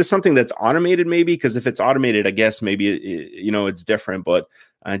 Is this something that's automated maybe? Because if it's automated, I guess maybe, it's different, but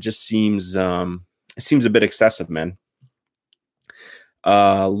it just seems, it seems a bit excessive, man.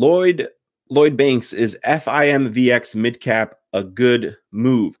 Lloyd Banks, is FIMVX midcap a good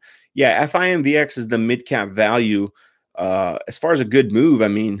move? Yeah, FIMVX is the midcap value. As far as a good move, I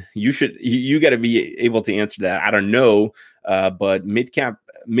mean, you got to be able to answer that. I don't know, but midcap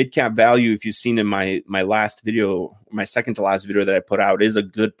value, if you've seen in my last video, my second to last video that I put out, is a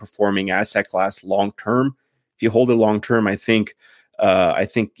good performing asset class long term. If you hold it long term, I think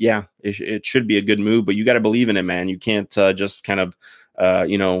yeah, it should be a good move. But you got to believe in it, man. You can't just kind of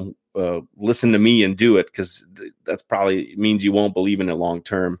listen to me and do it, because that's probably means you won't believe in it long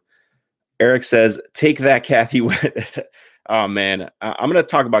term. Eric says, take that, Cathie Wood. Oh man, I'm going to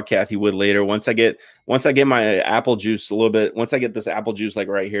talk about Cathie Wood later. Once I get my apple juice a little bit, once I get this apple juice like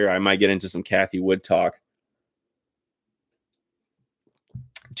right here, I might get into some Cathie Wood talk.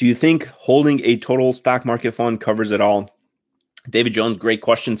 Do you think holding a total stock market fund covers it all? David Jones, great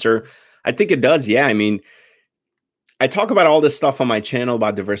question, sir. I think it does. Yeah. I mean, I talk about all this stuff on my channel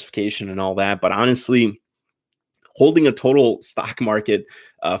about diversification and all that, but honestly, holding a total stock market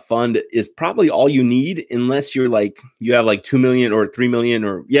fund is probably all you need, unless you have like 2 million or 3 million,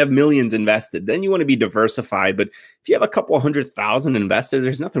 or you have millions invested. Then you want to be diversified. But if you have a couple 100,000 invested,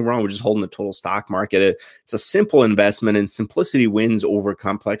 there's nothing wrong with just holding the total stock market. It's a simple investment, and simplicity wins over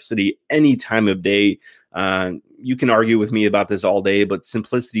complexity any time of day. You can argue with me about this all day, but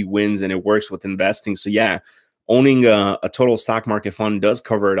simplicity wins, and it works with investing. So yeah, owning a total stock market fund does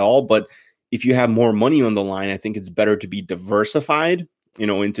cover it all. But if you have more money on the line, I think it's better to be diversified,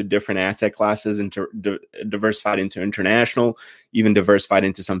 into different asset classes, and diversified into international, even diversified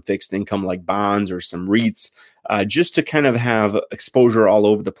into some fixed income like bonds or some REITs, just to kind of have exposure all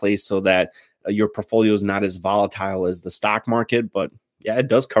over the place, so that your portfolio is not as volatile as the stock market. But yeah, it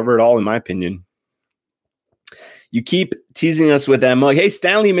does cover it all, in my opinion. You keep teasing us with that mug. Hey,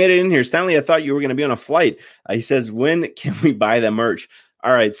 Stanley made it in here. Stanley, I thought you were going to be on a flight. He says, when can we buy that merch?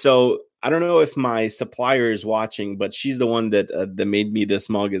 All right, so I don't know if my supplier is watching, but she's the one that made me this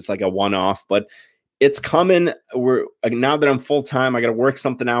mug. It's like a one-off, but it's coming. Now that I'm full-time, I got to work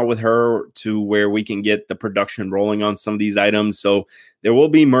something out with her to where we can get the production rolling on some of these items. So there will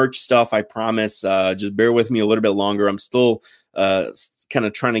be merch stuff, I promise. Just bear with me a little bit longer. I'm still kind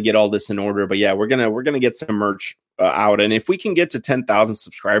of trying to get all this in order, but yeah, we're gonna get some merch out. And if we can get to 10,000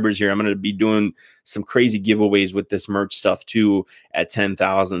 subscribers here, I'm going to be doing some crazy giveaways with this merch stuff too at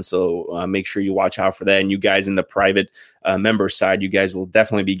 10,000. So make sure you watch out for that. And you guys in the private member side, you guys will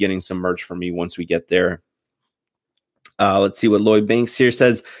definitely be getting some merch from me once we get there. Let's see what Lloyd Banks here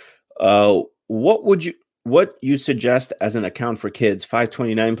says. What you suggest as an account for kids,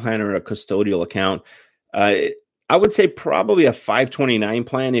 529 plan or a custodial account? I would say probably a 529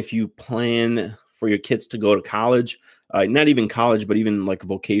 plan if you plan for your kids to go to college. Not even college, but even like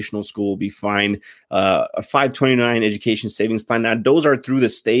vocational school will be fine. A 529 education savings plan. Now, those are through the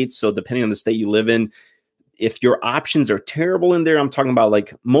state. So depending on the state you live in, if your options are terrible in there, I'm talking about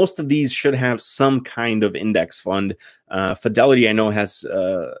like most of these should have some kind of index fund. Fidelity, I know, has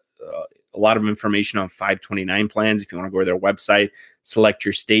a lot of information on 529 plans. If you want to go to their website, select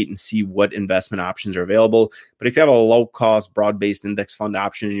your state and see what investment options are available. But if you have a low cost, broad-based index fund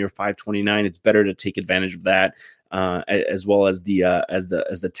option in your 529, it's better to take advantage of that, as well as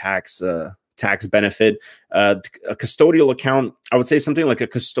the tax benefit. A custodial account, I would say something like a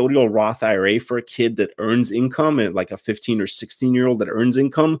custodial Roth IRA for a kid that earns income, and like a 15 or 16-year-old that earns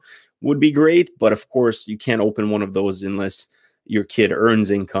income would be great. But of course, you can't open one of those unless your kid earns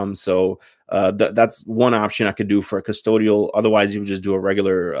income. So that's one option I could do for a custodial. Otherwise, you would just do a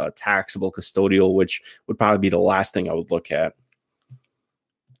regular taxable custodial, which would probably be the last thing I would look at.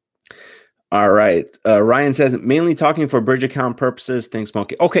 All right. Ryan says, mainly talking for bridge account purposes. Thanks,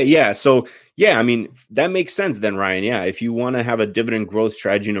 Monkey. Okay, yeah. So, yeah, I mean, that makes sense then, Ryan. Yeah, if you want to have a dividend growth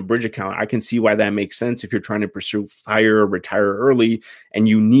strategy in a bridge account, I can see why that makes sense if you're trying to pursue FIRE or retire early and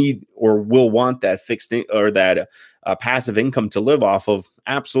you need or will want that that passive income to live off of.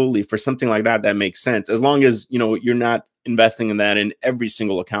 Absolutely. For something like that, that makes sense. As long as, you're not investing in that in every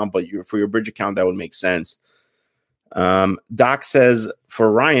single account, but for your bridge account, that would make sense. Doc says,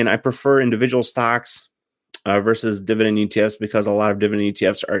 for Ryan, I prefer individual stocks versus dividend ETFs because a lot of dividend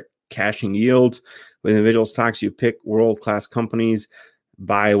ETFs are cashing yields. With individual stocks, you pick world-class companies,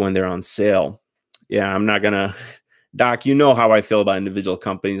 buy when they're on sale. Yeah, I'm not going to, Doc, you know how I feel about individual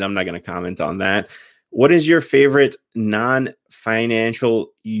companies. I'm not going to comment on that. What is your favorite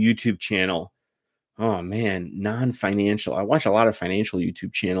non-financial YouTube channel? Oh, man, non-financial. I watch a lot of financial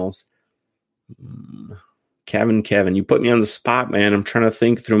YouTube channels. Kevin, you put me on the spot, man. I'm trying to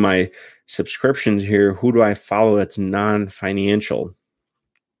think through my subscriptions here. Who do I follow that's non-financial?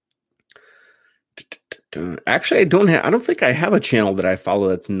 Actually, I don't think I have a channel that I follow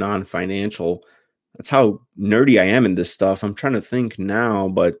that's non-financial. That's how nerdy I am in this stuff. I'm trying to think now,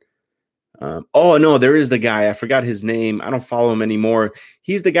 but oh no, there is the guy. I forgot his name. I don't follow him anymore.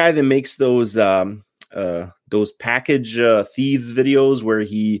 He's the guy that makes those package thieves videos where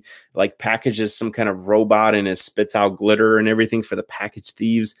he like packages some kind of robot and it spits out glitter and everything for the package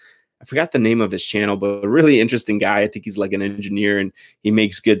thieves. I forgot the name of his channel, but a really interesting guy. I think he's like an engineer and he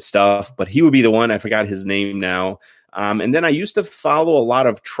makes good stuff, but he would be the one. I forgot his name now. And then I used to follow a lot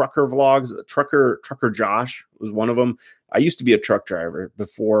of trucker vlogs. Trucker Josh was one of them. I used to be a truck driver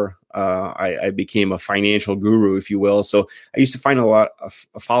before I became a financial guru, if you will. So I used to follow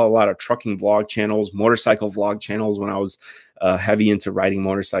a lot of trucking vlog channels, motorcycle vlog channels when I was heavy into riding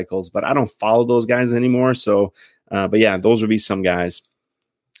motorcycles. But I don't follow those guys anymore. So, but yeah, those would be some guys.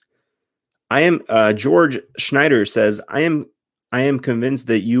 George Schneider says, I am convinced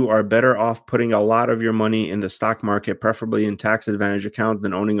that you are better off putting a lot of your money in the stock market, preferably in tax advantage accounts,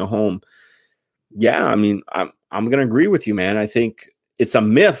 than owning a home. Yeah, I mean, I'm going to agree with you, man. I think it's a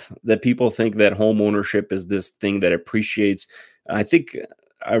myth that people think that home ownership is this thing that appreciates. I think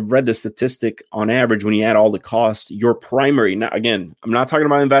I've read the statistic on average when you add all the costs, your primary, now again, I'm not talking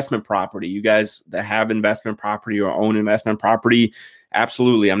about investment property. You guys that have investment property or own investment property,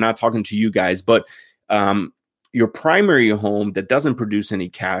 absolutely. I'm not talking to you guys, but your primary home that doesn't produce any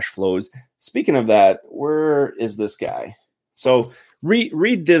cash flows. Speaking of that, where is this guy? So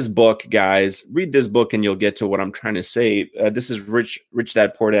read this book, guys. Read this book and you'll get to what I'm trying to say. This is Rich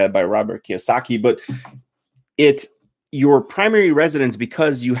Dad Poor Dad by Robert Kiyosaki, but it's your primary residence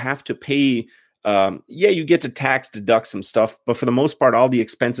because you have to pay. You get to tax deduct some stuff, but for the most part, all the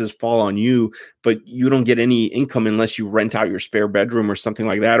expenses fall on you, but you don't get any income unless you rent out your spare bedroom or something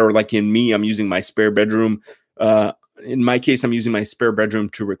like that. Or like in me, I'm using my spare bedroom. In my case, I'm using my spare bedroom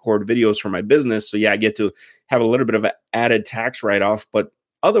to record videos for my business. So yeah, I get to have a little bit of an added tax write-off, but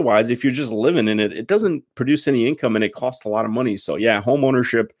otherwise, if you're just living in it, it doesn't produce any income and it costs a lot of money. So yeah, home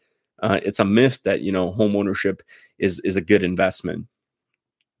ownership, it's a myth that, home ownership is a good investment.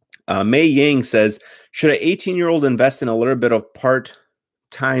 Mei Yang says, should an 18-year-old invest in a little bit of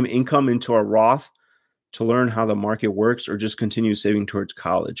part-time income into a Roth to learn how the market works or just continue saving towards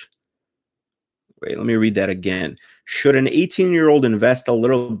college? Wait, let me read that again. Should an 18-year-old invest a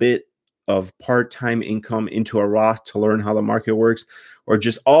little bit of part-time income into a Roth to learn how the market works, or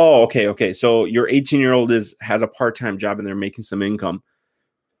just okay. So your 18-year-old has a part-time job and they're making some income.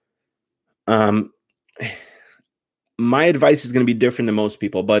 My advice is going to be different than most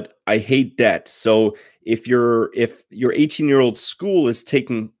people, but I hate debt. So if your 18-year-old school is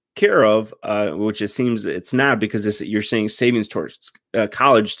taken care of, which it seems it's not, because you're saying savings towards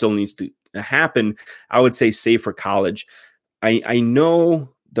college still needs to happen, I would say save for college. I know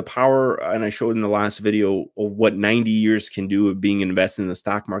the power, and I showed in the last video of what 90 years can do of being invested in the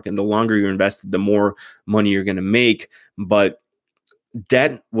stock market. And the longer you're invested, the more money you're going to make. But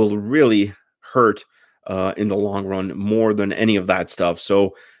debt will really hurt in the long run more than any of that stuff.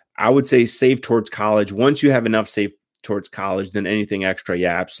 So I would say save towards college. Once you have enough saved towards college, then anything extra,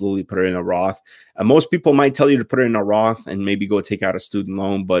 yeah, absolutely put it in a Roth. Most people might tell you to put it in a Roth and maybe go take out a student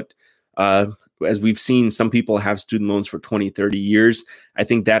loan, but as we've seen, some people have student loans for 20, 30 years. I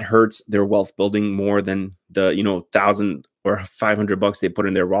think that hurts their wealth building more than the, $1,000 or $500 they put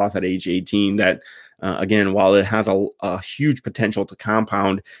in their Roth at age 18. That, again, while it has a huge potential to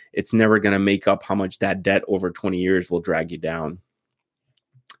compound, it's never going to make up how much that debt over 20 years will drag you down.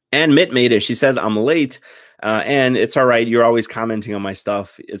 And Mitt made it. She says, I'm late. And it's all right. You're always commenting on my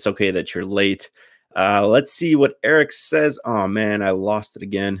stuff. It's okay that you're late. Let's see what Eric says. Oh, man, I lost it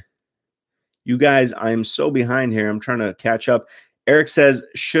again. You guys, I'm so behind here. I'm trying to catch up. Eric says,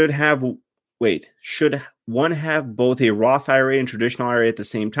 should one have both a Roth IRA and traditional IRA at the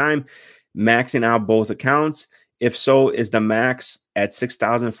same time, maxing out both accounts? If so, is the max at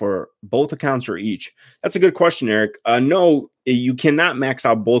 $6,000 for both accounts or each? That's a good question, Eric. No, you cannot max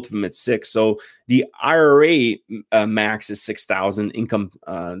out both of them at $6,000. So the IRA max is $6,000 income,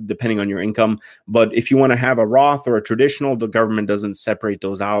 depending on your income. But if you want to have a Roth or a traditional, the government doesn't separate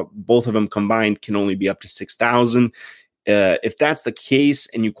those out. Both of them combined can only be up to $6,000. If that's the case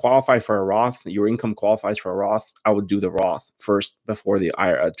and you qualify for a Roth, your income qualifies for a Roth, I would do the Roth first before the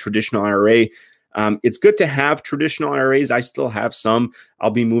traditional IRA. It's good to have traditional IRAs. I still have some. I'll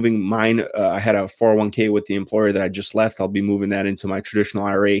be moving mine. I had a 401k with the employer that I just left. I'll be moving that into my traditional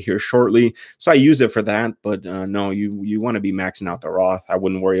IRA here shortly. So I use it for that. But no, you want to be maxing out the Roth. I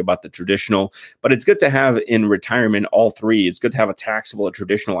wouldn't worry about the traditional. But it's good to have in retirement all three. It's good to have a taxable, a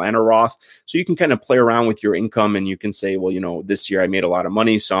traditional, and a Roth. So you can kind of play around with your income and you can say, well, this year I made a lot of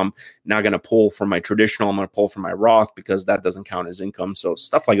money, so I'm not going to pull from my traditional. I'm going to pull from my Roth because that doesn't count as income. So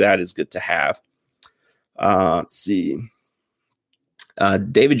stuff like that is good to have. Let's see.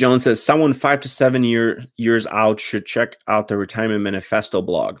 David Jones says someone 5 to 7 years out should check out the Retirement Manifesto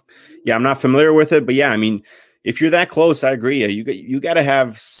blog. Yeah, I'm not familiar with it, but yeah, I mean, if you're that close, I agree. You got to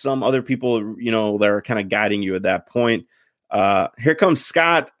have some other people, that are kind of guiding you at that point. Here comes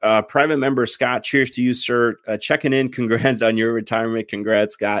Scott, private member Scott. Cheers to you, sir. Checking in. Congrats on your retirement.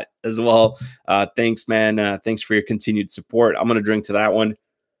 Congrats, Scott, as well. Thanks, man. Thanks for your continued support. I'm going to drink to that one.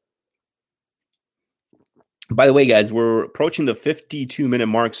 By the way, guys, we're approaching the 52-minute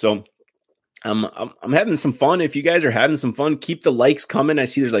mark, so I'm having some fun. If you guys are having some fun, keep the likes coming. I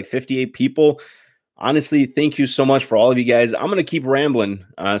see there's like 58 people. Honestly, thank you so much for all of you guys. I'm going to keep rambling.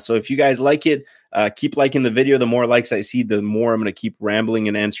 So if you guys like it, keep liking the video. The more likes I see, the more I'm going to keep rambling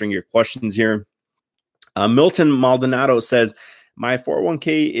and answering your questions here. Milton Maldonado says, my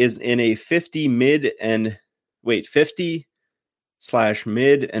 401k is in a 50/mid and 50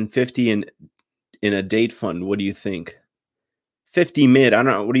 in a date fund. What do you think? 50 mid. I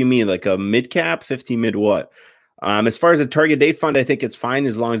don't know. What do you mean? Like a mid cap? 50 mid what? As far as a target date fund, I think it's fine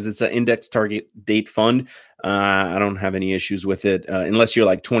as long as it's an index target date fund. I don't have any issues with it unless you're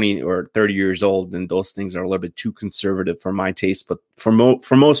like 20 or 30 years old, and those things are a little bit too conservative for my taste. But for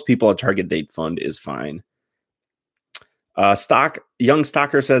most people, a target date fund is fine. Young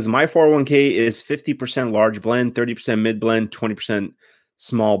Stalker says, my 401k is 50% large blend, 30% mid blend, 20%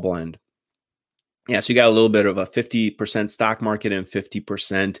 small blend. Yeah, so you got a little bit of a 50% stock market and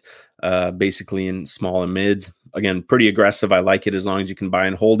 50% basically in small and mids. Again, pretty aggressive. I like it as long as you can buy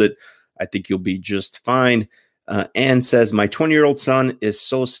and hold it. I think you'll be just fine. Ann says, my 20-year-old son is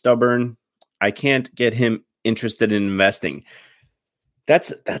so stubborn. I can't get him interested in investing.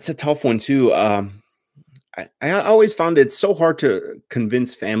 That's a tough one too. I always found it so hard to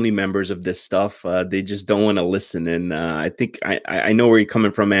convince family members of this stuff. They just don't want to listen. And I think I know where you're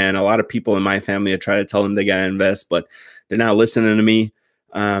coming from, man. A lot of people in my family, I try to tell them they got to invest, but they're not listening to me.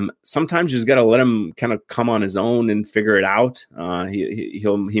 Sometimes you just got to let him kind of come on his own and figure it out.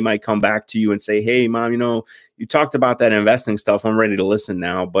 He might come back to you and say, hey, mom, you talked about that investing stuff. I'm ready to listen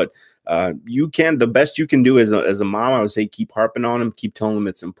now. But the best you can do as a mom, I would say, keep harping on him, keep telling him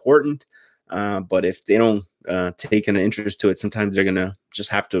it's important. But if they don't take an interest to it, sometimes they're going to just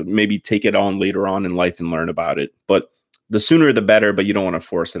have to maybe take it on later on in life and learn about it. But the sooner the better, but you don't want to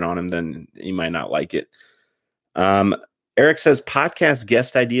force it on them, then you might not like it. Eric says podcast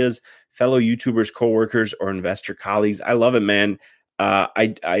guest ideas, fellow YouTubers, coworkers, or investor colleagues. I love it, man.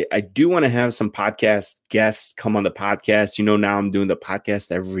 I do want to have some podcast guests come on the podcast. Now I'm doing the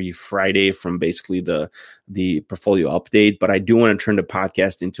podcast every Friday from basically the portfolio update, but I do want to turn the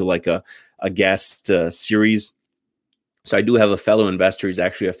podcast into like a guest series. So I do have a fellow investor. He's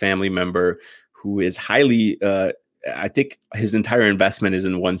actually a family member who is highly, I think his entire investment is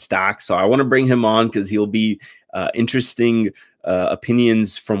in one stock. So I want to bring him on because he'll be interesting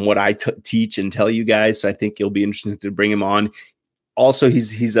opinions from what I teach and tell you guys. So I think it'll be interesting to bring him on. Also,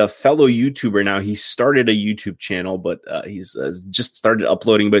 he's a fellow YouTuber now. He started a YouTube channel, but he's just started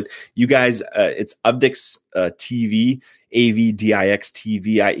uploading. But you guys, it's Avdix TV, AVDIX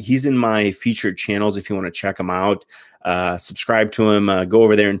TV. He's in my featured channels if you want to check him out. Subscribe to him. Go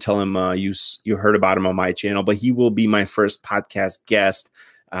over there and tell him you heard about him on my channel. But he will be my first podcast guest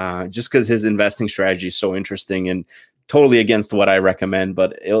just because his investing strategy is so interesting and totally against what I recommend.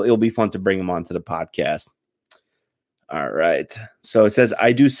 But it'll be fun to bring him onto the podcast. All right. So it says,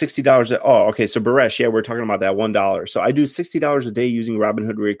 I do $60. Oh, okay. So Baresh, yeah, we're talking about that $1. So I do $60 a day using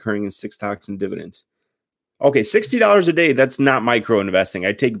Robinhood recurring in 6 stocks and dividends. Okay. $60 a day. That's not micro investing.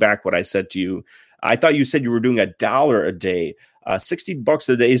 I take back what I said to you. I thought you said you were doing $1 a day. $60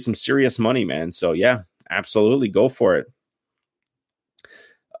 a day is some serious money, man. So yeah, absolutely. Go for it.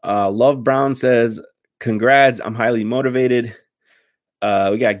 Love Brown says, congrats. I'm highly motivated.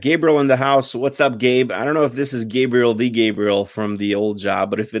 We got Gabriel in the house. What's up, Gabe? I don't know if this is Gabriel, the Gabriel from the old job,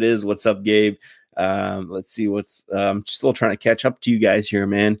 but if it is, what's up, Gabe? Let's see I'm still trying to catch up to you guys here,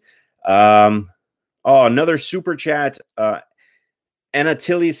 man. Another super chat. Anna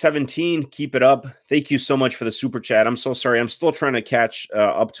Tilly 17, keep it up. Thank you so much for the super chat. I'm so sorry. I'm still trying to catch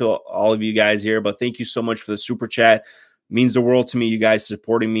up to all of you guys here, but thank you so much for the super chat. Means the world to me, you guys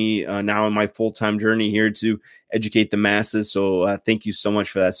supporting me now in my full-time journey here to educate the masses. So thank you so much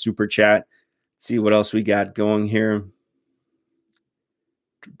for that super chat. Let's see what else we got going here.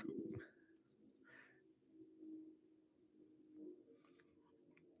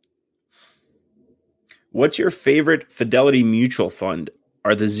 What's your favorite Fidelity mutual fund?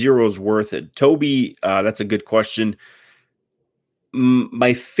 Are the zeros worth it? Toby, that's a good question.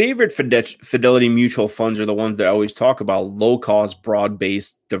 My favorite Fidelity mutual funds are the ones that I always talk about, low-cost,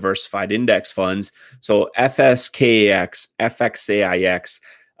 broad-based, diversified index funds. So FSKAX, FXAIX,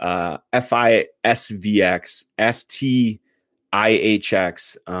 FISVX,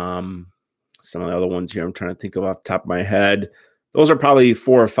 FTIHX. Some of the other ones here I'm trying to think of off the top of my head. Those are probably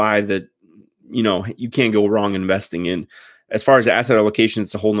 4 or 5 that, you can't go wrong investing in. As far as asset allocation,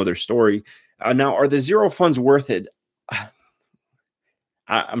 it's a whole nother story. Now, are the zero funds worth it?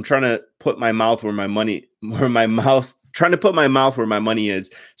 I'm trying to put my mouth where my money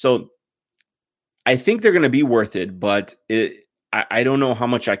is. So I think they're going to be worth it, but I don't know how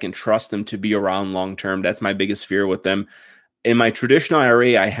much I can trust them to be around long-term. That's my biggest fear with them. In my traditional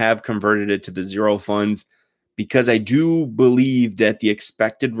IRA, I have converted it to the zero funds because I do believe that the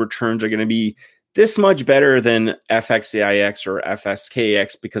expected returns are going to be this much better than FXAIX or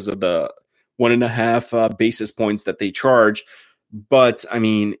FSKX because of the 1.5 basis points that they charge. But I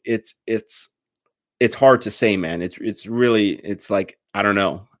mean, it's hard to say, man. It's like, I don't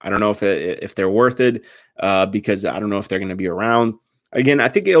know if they're worth it because I don't know if they're going to be around. Again, I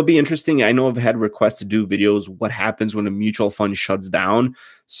think it'll be interesting. I know I've had requests to do videos. What happens when a mutual fund shuts down?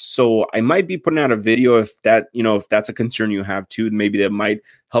 So I might be putting out a video if that's a concern you have too. Maybe that might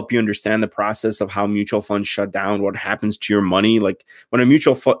help you understand the process of how mutual funds shut down. What happens to your money? Like when a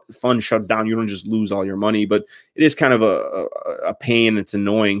mutual fund shuts down, you don't just lose all your money, but it is kind of a pain. It's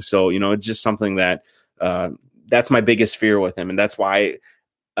annoying. So it's just something that that's my biggest fear with them, and that's why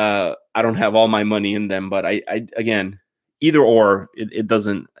I don't have all my money in them. But I again. Either or,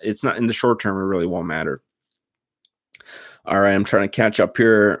 it's not in the short term, it really won't matter. All right, I'm trying to catch up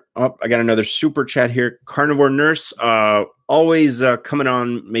here. Oh, I got another super chat here. Carnivore Nurse, always coming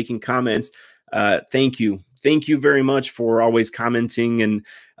on, making comments. Thank you. Thank you very much for always commenting and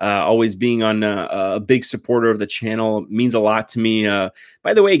always being on a big supporter of the channel. It means a lot to me.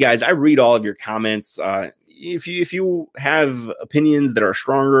 By the way, guys, I read all of your comments. If you have opinions that are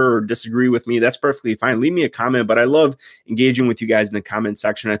stronger or disagree with me, that's perfectly fine. Leave me a comment, but I love engaging with you guys in the comment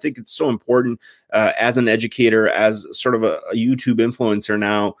section. I think it's so important as an educator, as sort of a YouTube influencer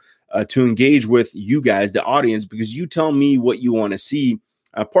now, to engage with you guys, the audience, because you tell me what you want to see.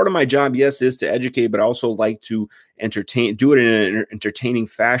 Part of my job, yes, is to educate, but I also like to entertain, do it in an entertaining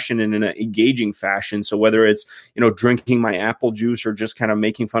fashion and in an engaging fashion. So whether it's, drinking my apple juice or just kind of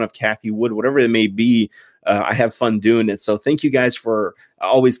making fun of Kathy Wood, whatever it may be, I have fun doing it. So thank you guys for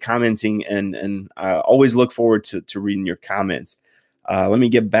always commenting, and I always look forward to reading your comments. Let me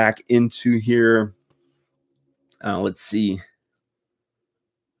get back into here. Let's see.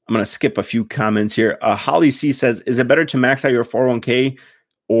 I'm going to skip a few comments here. Holly C says, is it better to max out your 401k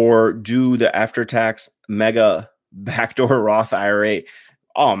or do the after-tax mega backdoor Roth IRA?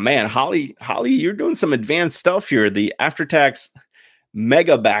 Oh, man, Holly, you're doing some advanced stuff here. The after-tax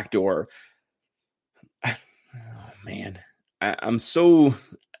mega backdoor. Oh, man, I'm so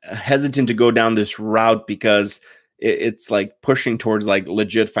hesitant to go down this route because it's like pushing towards like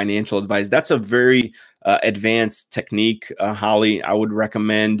legit financial advice. That's a very advanced technique, Holly. I would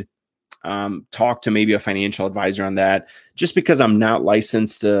recommend talk to maybe a financial advisor on that, just because I'm not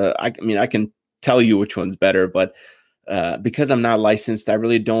licensed. I can tell you which one's better, but because I'm not licensed, I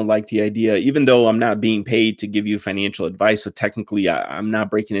really don't like the idea, even though I'm not being paid to give you financial advice. So technically I'm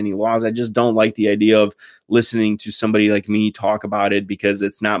not breaking any laws. I just don't like the idea of listening to somebody like me talk about it because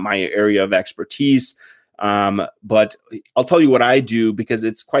it's not my area of expertise. But I'll tell you what I do because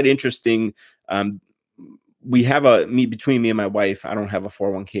it's quite interesting. We have between me and my wife, I don't have a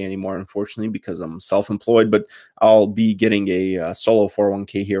 401k anymore, unfortunately, because I'm self-employed, but I'll be getting a solo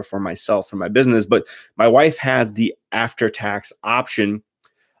 401k here for myself, for my business. But my wife has the after-tax option,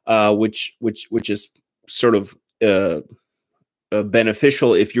 which is sort of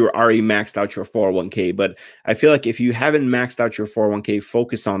beneficial if you're already maxed out your 401k. But I feel like if you haven't maxed out your 401k,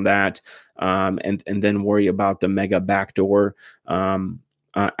 focus on that, and then worry about the mega backdoor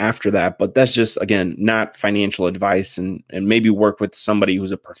after that. But that's just, again, not financial advice, and maybe work with somebody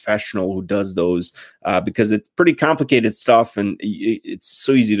who's a professional who does those, because it's pretty complicated stuff and it's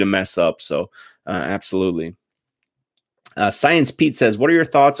so easy to mess up. So absolutely. Science Pete says, what are your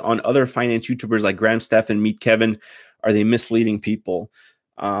thoughts on other finance YouTubers like Graham Stephan, Meet Kevin? Are they misleading people?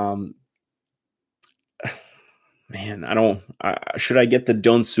 Man, should I get the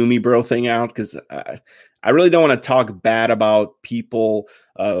don't sue me bro thing out? Because I really don't want to talk bad about people.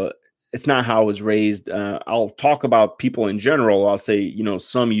 It's not how I was raised. I'll talk about people in general. I'll say,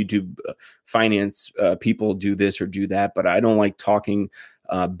 some YouTube finance people do this or do that, but I don't like talking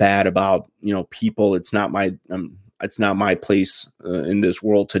bad about, people. It's not my place in this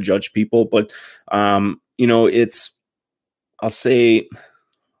world to judge people. But, I'll say,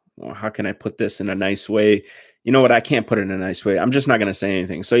 well, how can I put this in a nice way? You know what? I can't put it in a nice way. I'm just not going to say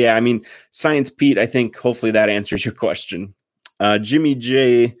anything. So yeah, Science Pete, I think hopefully that answers your question. Jimmy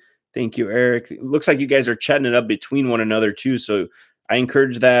J, thank you, Eric. It looks like you guys are chatting it up between one another too. So I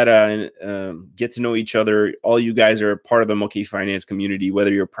encourage that, get to know each other. All you guys are part of the Moki Finance community,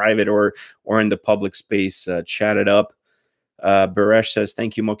 whether you're private or in the public space, chat it up. Baresh says,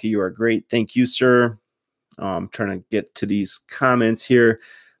 thank you, Moki. You are great. Thank you, sir. I'm trying to get to these comments here.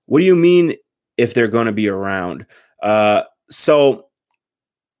 What do you mean if they're going to be around? So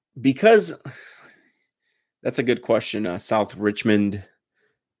because that's a good question. South Richmond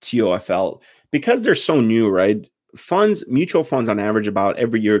TOFL, because they're so new, right? Mutual funds on average, about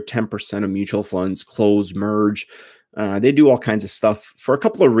every year, 10% of mutual funds close, merge. They do all kinds of stuff for a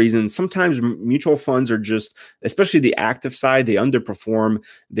couple of reasons. Sometimes mutual funds are just, especially the active side, they underperform.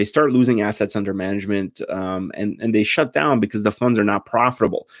 They start losing assets under management, and they shut down because the funds are not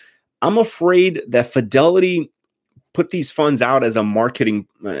profitable. I'm afraid that Fidelity put these funds out as a marketing.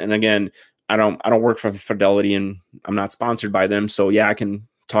 And again, I don't work for Fidelity, and I'm not sponsored by them. So yeah, I can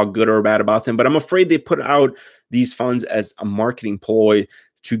talk good or bad about them, but I'm afraid they put out these funds as a marketing ploy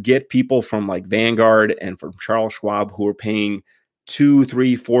to get people from like Vanguard and from Charles Schwab who are paying 2,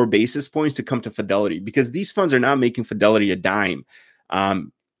 3, 4 basis points to come to Fidelity, because these funds are not making Fidelity a dime.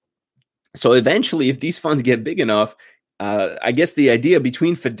 So eventually, if these funds get big enough, I guess the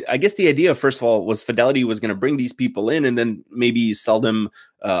idea first of all was Fidelity was going to bring these people in and then maybe sell them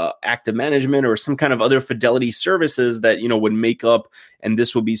active management or some kind of other Fidelity services that would make up, and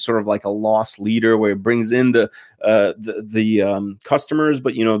this would be sort of like a loss leader where it brings in the customers,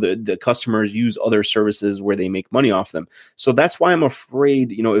 but the customers use other services where they make money off them. So that's why I'm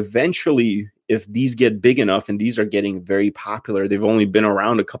afraid eventually, if these get big enough, and these are getting very popular, they've only been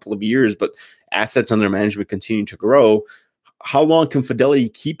around a couple of years, but assets under management continue to grow. How long can Fidelity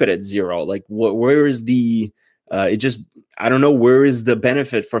keep it at zero? Like, where is the? I don't know, where is the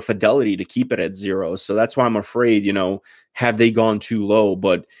benefit for Fidelity to keep it at zero? So that's why I'm afraid. Have they gone too low?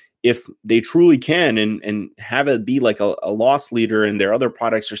 But if they truly can and have it be like a loss leader, and their other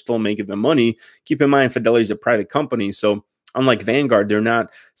products are still making them money, keep in mind Fidelity is a private company, so unlike Vanguard, they're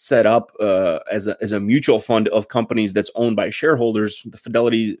not set up as a mutual fund of companies that's owned by shareholders. The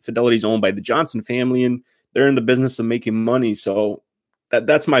Fidelity's owned by the Johnson family, and they're in the business of making money. So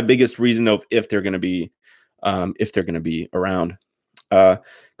that's my biggest reason of if they're going to be around.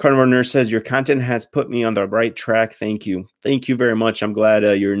 Carnivore Nurse says your content has put me on the right track. Thank you very much. I'm glad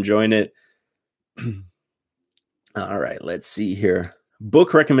you're enjoying it. All right, let's see here.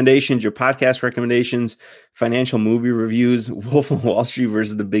 Book recommendations, your podcast recommendations, financial movie reviews, Wolf of Wall Street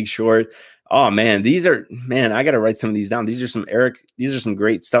versus The Big Short. Oh man, I got to write some of these down. These are some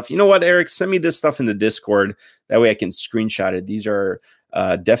great stuff. You know what, Eric, send me this stuff in the Discord. That way I can screenshot it. These are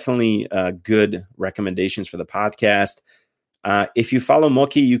definitely good recommendations for the podcast. If you follow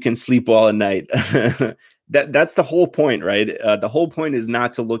Moki, you can sleep well at night. That's the whole point, right? The whole point is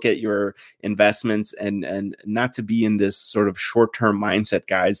not to look at your investments and not to be in this sort of short-term mindset,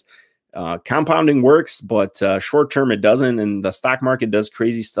 guys. Compounding works, but short-term it doesn't. And the stock market does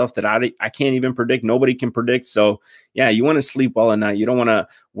crazy stuff that I can't even predict. Nobody can predict. So yeah, you want to sleep well at night. You don't want to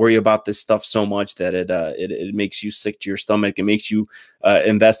worry about this stuff so much that it makes you sick to your stomach. It makes you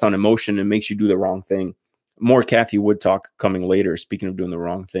invest on emotion. It makes you do the wrong thing. More Kathy Wood talk coming later. Speaking of doing the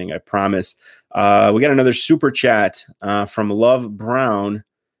wrong thing, I promise. We got another super chat from Love Brown.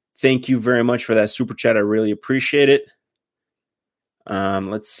 Thank you very much for that super chat. I really appreciate it.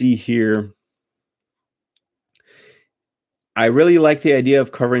 Let's see here. I really like the idea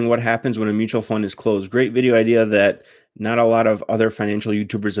of covering what happens when a mutual fund is closed. Great video idea that not a lot of other financial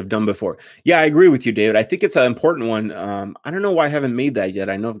YouTubers have done before. Yeah, I agree with you, David. I think it's an important one. I don't know why I haven't made that yet.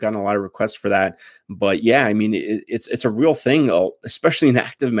 I know I've gotten a lot of requests for that, but yeah, I mean, it's a real thing, especially in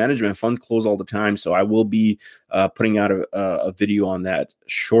active management. Funds close all the time, so I will be putting out a video on that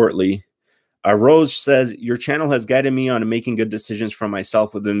shortly. Rose says, your channel has guided me on making good decisions for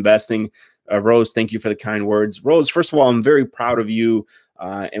myself with investing. Rose, thank you for the kind words. Rose, first of all, I'm very proud of you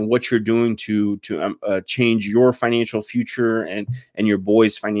and what you're doing to change your financial future and your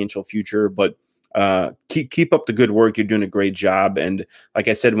boys' financial future. But keep up the good work. You're doing a great job. And like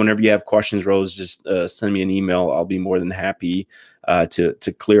I said, whenever you have questions, Rose, just send me an email. I'll be more than happy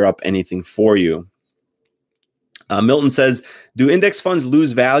to clear up anything for you. Milton says, do index funds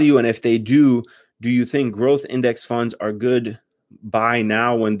lose value? And if they do you think growth index funds are good buy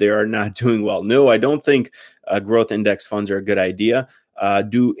now when they are not doing well? No, I don't think growth index funds are a good idea.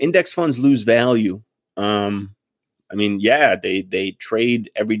 Do index funds lose value? I mean, yeah, they trade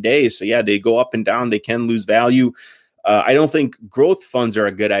every day. So yeah, they go up and down. They can lose value. I don't think growth funds are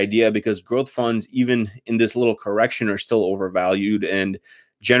a good idea because growth funds, even in this little correction, are still overvalued. And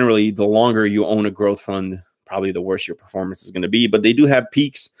generally, the longer you own a growth fund, probably the worse your performance is going to be. But they do have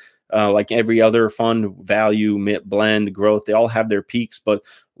peaks, like every other fund, value, blend, growth. They all have their peaks, but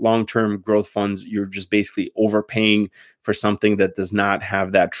long-term growth funds, you're just basically overpaying for something that does not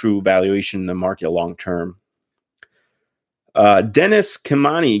have that true valuation in the market long-term. Dennis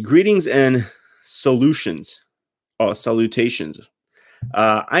Kimani, greetings and salutations.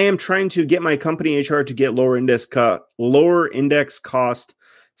 I am trying to get my company HR to get lower index cost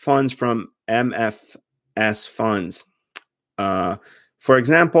funds from MFS funds. For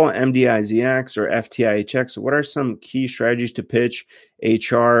example, MDIZX or FTIHX. What are some key strategies to pitch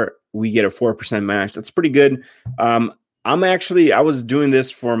HR? We get a 4% match. That's pretty good. I was doing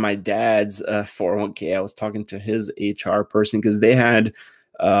this for my dad's 401k. I was talking to his HR person because they had,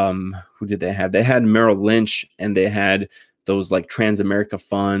 who did they have? They had Merrill Lynch and they had those like Transamerica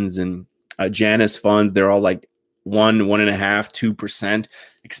funds and Janus funds. They're all like 1.5%, 2%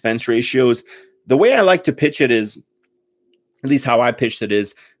 expense ratios. The way I like to pitch it is, at least how I pitched it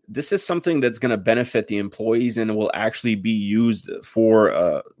is, this is something that's going to benefit the employees and will actually be used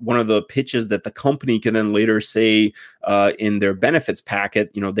for one of the pitches that the company can then later say in their benefits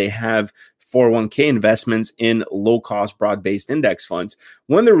packet. You know, they have 401k investments in low-cost, broad-based index funds.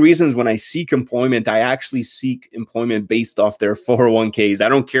 One of the reasons when I seek employment, I actually seek employment based off their 401ks. I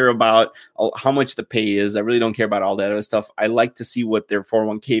don't care about how much the pay is. I really don't care about all that other stuff. I like to see what their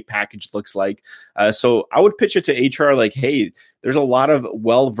 401k package looks like. So I would pitch it to HR like, hey, there's a lot of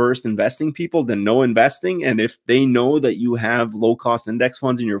well-versed investing people that know investing. And if they know that you have low-cost index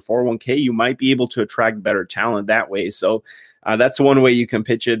funds in your 401k, you might be able to attract better talent that way. So that's one way you can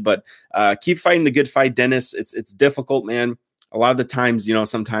pitch it, but keep fighting the good fight, Dennis. It's difficult, man. A lot of the times, you know,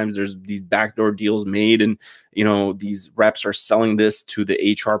 sometimes there's these backdoor deals made and, you know, these reps are selling this to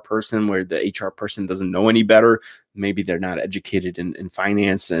the HR person where the HR person doesn't know any better. maybe they're not educated in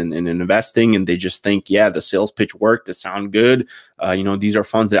finance and in investing, and they just think, yeah, the sales pitch worked, it sound good. These are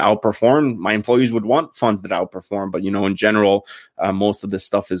funds that outperform. My employees would want funds that outperform, but in general, most of this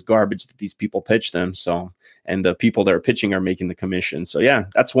stuff is garbage that these people pitch them. So, and the people that are pitching are making the commission. So yeah,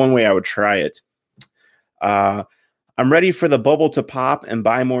 that's one way I would try it. I'm ready for the bubble to pop and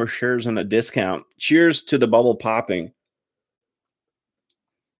buy more shares on a discount. Cheers to the bubble popping.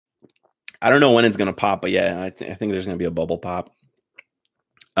 I don't know when it's going to pop, but yeah, I think there's going to be a bubble pop.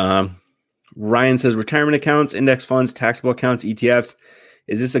 Ryan says, retirement accounts, index funds, taxable accounts, ETFs.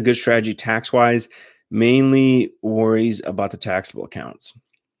 Is this a good strategy tax-wise? Mainly worries about the taxable accounts.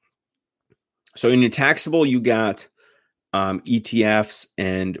 So in your taxable, you got ETFs.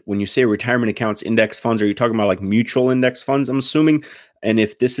 And when you say retirement accounts, index funds, are you talking about like mutual index funds, I'm assuming? And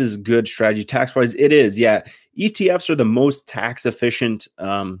if this is good strategy tax-wise, it is. Yeah, ETFs are the most tax-efficient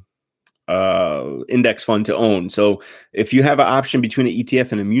index fund to own. So if you have an option between an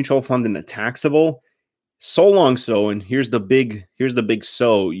ETF and a mutual fund and a taxable, so long so, and here's the big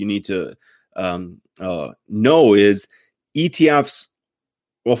so you need to know is ETFs.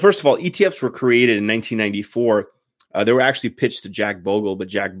 Well, first of all, ETFs were created in 1994. They were actually pitched to Jack Bogle, but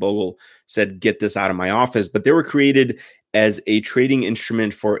Jack Bogle said, get this out of my office. But they were created as a trading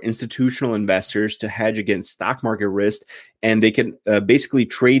instrument for institutional investors to hedge against stock market risk. And they can basically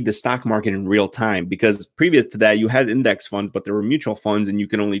trade the stock market in real time, because previous to that, you had index funds, but there were mutual funds and you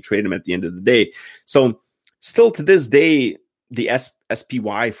can only trade them at the end of the day. So still to this day, the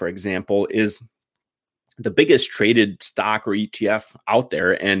SPY, for example, is the biggest traded stock or ETF out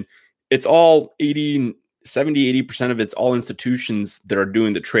there. And it's all 70, 80% of it's all institutions that are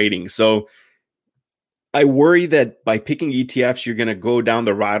doing the trading. So I worry that by picking ETFs, you're going to go down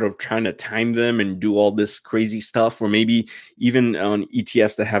the route of trying to time them and do all this crazy stuff, or maybe even on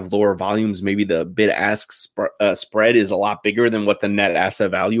ETFs that have lower volumes, maybe the bid-ask spread is a lot bigger than what the net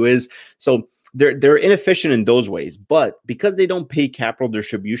asset value is. So they're inefficient in those ways, but because they don't pay capital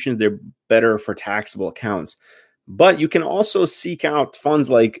distributions, they're better for taxable accounts. But you can also seek out funds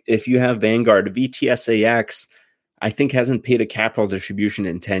like, if you have Vanguard, VTSAX, I think hasn't paid a capital distribution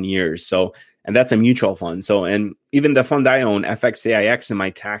in 10 years. So, and that's a mutual fund. So, and even the fund I own, FXAIX, in my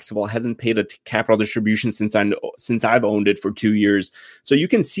taxable, hasn't paid a capital distribution since I've owned it for 2 years. So you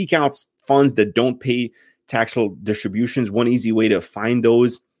can seek out funds that don't pay taxable distributions. One easy way to find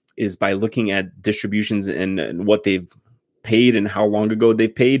those is by looking at distributions and what they've paid and how long ago they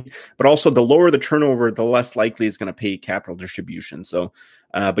paid. But also, the lower the turnover, the less likely it's going to pay capital distribution. So,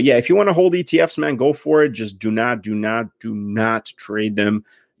 but yeah, if you want to hold ETFs, man, go for it. Just do not trade them.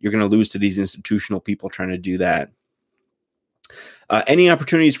 You're going to lose to these institutional people trying to do that. Any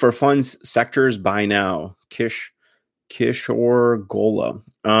opportunities for funds sectors? Buy now. Kish or Gola.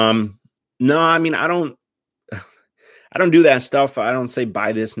 No, I mean, I don't do that stuff. I don't say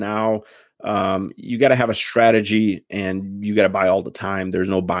buy this now. You got to have a strategy, and you got to buy all the time. There's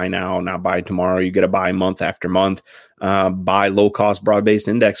no buy now, not buy tomorrow. You got to buy month after month. Buy low cost, broad-based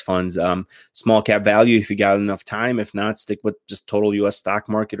index funds, small cap value if you got enough time. If not, stick with just total US stock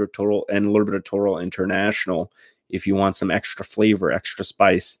market or total, and a little bit of total international if you want some extra flavor, extra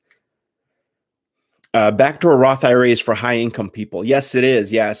spice. Backdoor Roth IRAs for high income people. Yes, it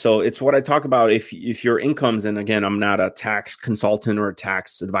is. Yeah. So it's what I talk about. If your incomes, and again, I'm not a tax consultant or a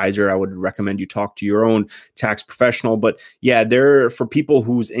tax advisor, I would recommend you talk to your own tax professional. But yeah, they're for people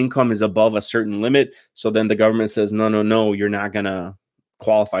whose income is above a certain limit. So then the government says, no, you're not going to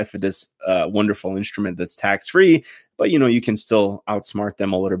qualify for this wonderful instrument that's tax free. But, you can still outsmart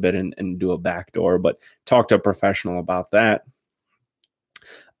them a little bit and do a backdoor. But talk to a professional about that.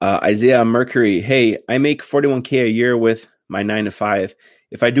 Isaiah Mercury, hey, I make $41K a year with my 9 to 5.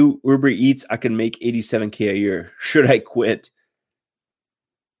 If I do Uber Eats, I can make $87K a year. Should I quit?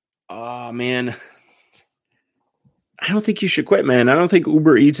 Oh, man. I don't think you should quit, man. I don't think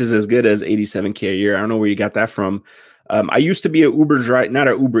Uber Eats is as good as $87K a year. I don't know where you got that from. I used to be an Uber driver, not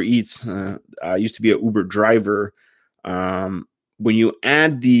an Uber Eats. I used to be an Uber driver. When you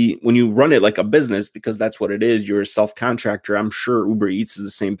run it like a business, because that's what it is, you're a self-contractor. I'm sure Uber Eats is the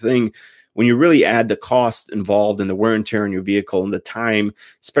same thing. When you really add the cost involved and the wear and tear on your vehicle and the time,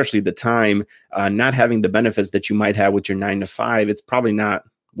 especially the time, not having the benefits that you might have with your 9 to 5, it's probably not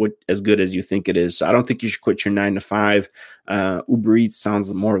as good as you think it is. So I don't think you should quit your 9 to 5. Uber Eats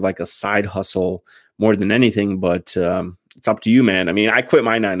sounds more like a side hustle more than anything, but it's up to you, man. I mean, I quit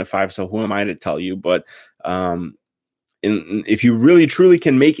my 9 to 5, so who am I to tell you? But and if you really truly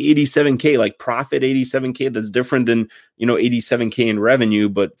can make 87K, like profit 87K, that's different than, 87K in revenue,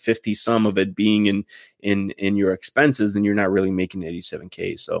 but 50 some of it being in your expenses, then you're not really making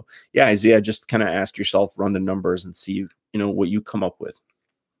 87K. So yeah, Isaiah, just kind of ask yourself, run the numbers and see, what you come up with.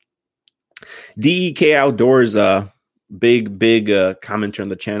 DEK Outdoors, big commenter on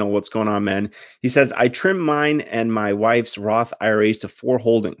the channel. What's going on, man? He says, I trim mine and my wife's Roth IRAs to 4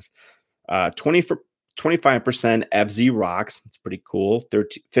 holdings. 25% FZ Rocks. It's pretty cool.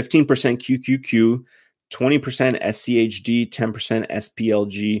 15% QQQ, 20% SCHD, 10%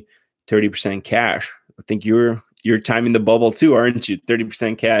 SPLG, 30% cash. I think you're timing the bubble too, aren't you?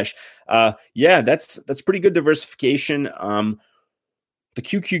 30% cash. Yeah, that's pretty good diversification. The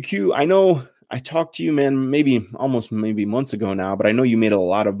QQQ, I know I talked to you, man, maybe months ago now, but I know you made a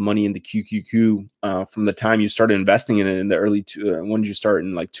lot of money in the QQQ from the time you started investing in it in the early when did you start,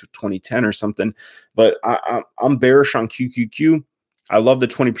 in like 2010 or something? But I'm bearish on QQQ. I love the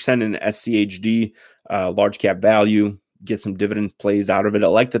 20% in SCHD, large cap value, get some dividends plays out of it. I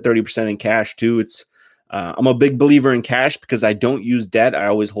like the 30% in cash too. I'm a big believer in cash because I don't use debt. I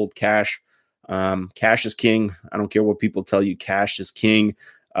always hold cash. Cash is king. I don't care what people tell you. Cash is king.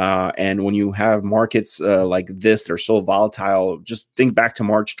 And when you have markets like this, they're so volatile. Just think back to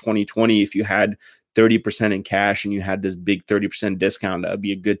March 2020. If you had 30% in cash and you had this big 30% discount, that would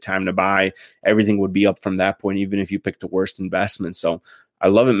be a good time to buy. Everything would be up from that point, even if you picked the worst investment. So I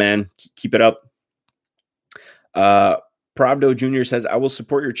love it, man. Keep it up. Pravdo Jr. says, I will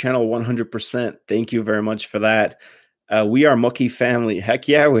support your channel 100%. Thank you very much for that. We are Mookie family. Heck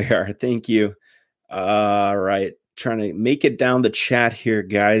yeah, we are. Thank you. All right. Trying to make it down the chat here,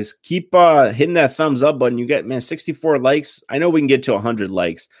 guys. Keep hitting that thumbs up button. You get, man, 64 likes. I know we can get to 100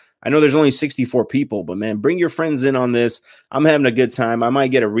 likes. I know there's only 64 people, but man, bring your friends in on this. I'm having a good time. I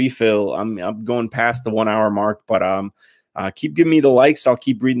might get a refill. I'm going past the 1 hour mark, but keep giving me the likes. I'll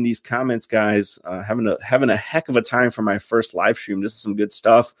keep reading these comments, guys. Having a heck of a time for my first live stream. This is some good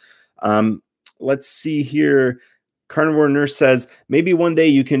stuff. Let's see here. Carnivore Nurse says, maybe one day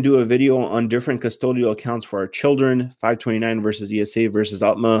you can do a video on different custodial accounts for our children, 529 versus ESA versus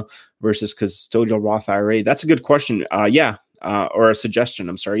UTMA versus custodial Roth IRA. That's a good question. Or a suggestion.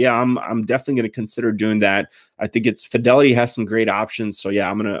 I'm sorry. Yeah, I'm definitely going to consider doing that. I think Fidelity has some great options. So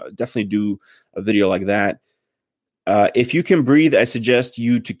yeah, I'm going to definitely do a video like that. If you can breathe, I suggest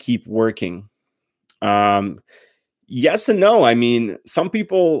you to keep working. Yes and no. I mean, some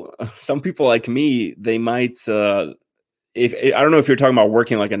people like me, they might, if I don't know if you're talking about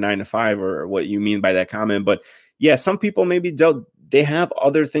working like a 9 to 5 or what you mean by that comment, but yeah, some people maybe they have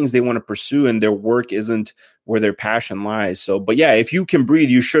other things they want to pursue and their work isn't where their passion lies. So, but yeah, if you can breathe,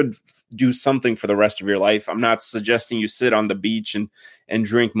 you should do something for the rest of your life. I'm not suggesting you sit on the beach and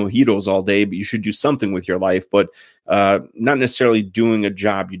drink mojitos all day, but you should do something with your life, but not necessarily doing a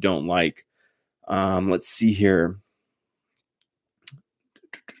job you don't like. Let's see here.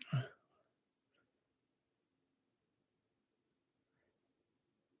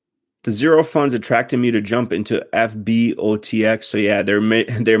 The zero funds attracted me to jump into FBOTX. So yeah,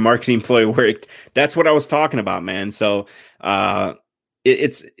 their marketing employee worked. That's what I was talking about, man. So they're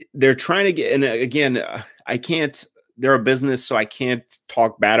trying to get, and again, I can't, they're a business, so I can't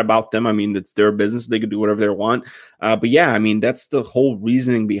talk bad about them. I mean, it's their business. They can do whatever they want. But yeah, I mean, that's the whole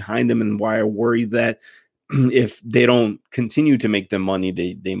reasoning behind them and why I worry that if they don't continue to make them money,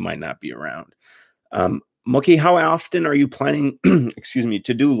 they might not be around. Mookie, how often are you planning,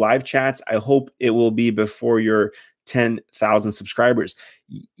 to do live chats? I hope it will be before your 10,000 subscribers.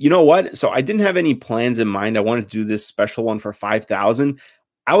 You know what? So I didn't have any plans in mind. I wanted to do this special one for 5,000.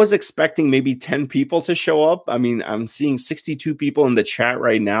 I was expecting maybe 10 people to show up. I mean, I'm seeing 62 people in the chat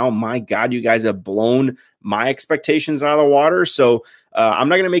right now. My God, you guys have blown my expectations out of the water. So I'm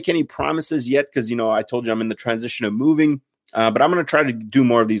not going to make any promises yet because, I told you I'm in the transition of moving. But I'm going to try to do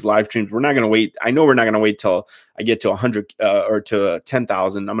more of these live streams. We're not going to wait. I know we're not going to wait till I get to 100 or to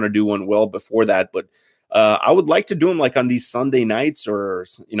 10,000. I'm going to do one well before that. But I would like to do them like on these Sunday nights or,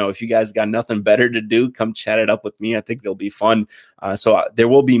 if you guys got nothing better to do, come chat it up with me. I think they'll be fun. So there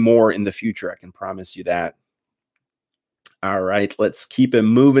will be more in the future. I can promise you that. All right, let's keep it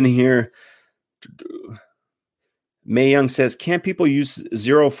moving here. May Young says, can't people use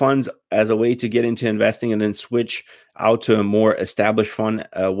zero funds as a way to get into investing and then switch out to a more established fund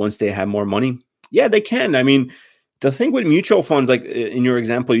once they have more money? Yeah, they can. I mean, the thing with mutual funds, like in your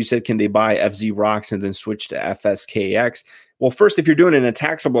example, you said, can they buy FZ Rocks and then switch to FSKX? Well, first, if you're doing it in a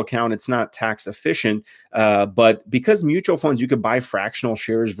taxable account, it's not tax efficient. But because mutual funds, you could buy fractional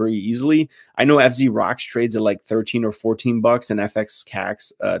shares very easily. I know FZ Rocks trades at like 13 or 14 bucks, and FX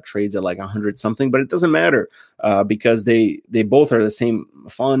CAX trades at like 100 something. But it doesn't matter because they both are the same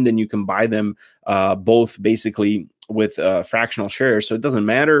fund, and you can buy them both basically with fractional shares. So it doesn't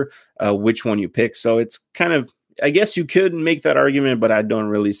matter which one you pick. So it's kind of, I guess you could make that argument, but I don't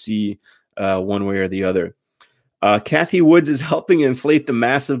really see one way or the other. Kathy Woods is helping inflate the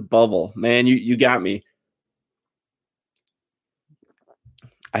massive bubble. Man, you got me.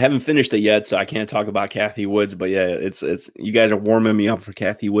 I haven't finished it yet, so I can't talk about Kathy Woods, but yeah, it's you guys are warming me up for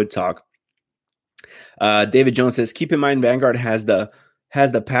Kathy Wood talk. David Jones says, keep in mind Vanguard has the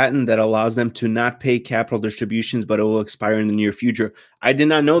patent that allows them to not pay capital distributions, but it will expire in the near future. I did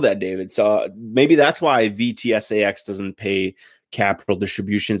not know that, David. So maybe that's why VTSAX doesn't pay capital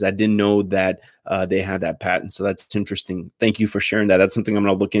distributions. I didn't know that they had that patent. So that's interesting. Thank you for sharing that. That's something I'm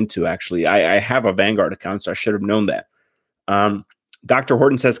going to look into, actually. I have a Vanguard account, so I should have known that. Dr.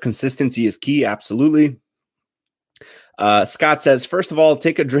 Horton says consistency is key. Absolutely. Scott says, first of all,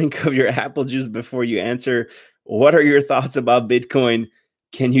 take a drink of your apple juice before you answer. What are your thoughts about Bitcoin?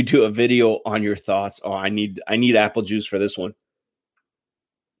 Can you do a video on your thoughts? Oh, I need apple juice for this one.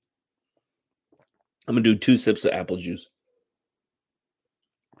 I'm going to do 2 sips of apple juice.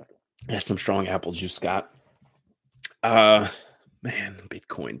 That's some strong apple juice, Scott. Man,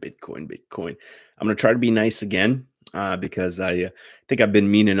 Bitcoin. I'm going to try to be nice again because I think I've been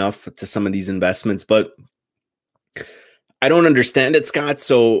mean enough to some of these investments, but I don't understand it, Scott,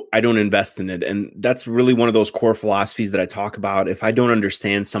 so I don't invest in it. And that's really one of those core philosophies that I talk about. If I don't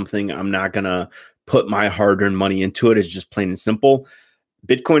understand something, I'm not going to put my hard-earned money into it. It's just plain and simple.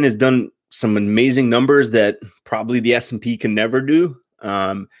 Bitcoin has done some amazing numbers that probably the S&P can never do.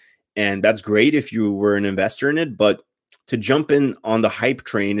 And that's great if you were an investor in it. But to jump in on the hype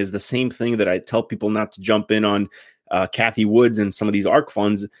train is the same thing that I tell people not to jump in on Kathy Woods and some of these ARK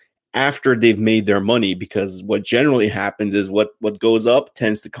funds after they've made their money, because what generally happens is what goes up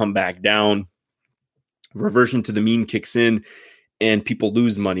tends to come back down. Reversion to the mean kicks in and people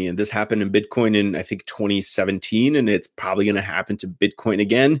lose money. And this happened in Bitcoin in, I think, 2017, and it's probably going to happen to Bitcoin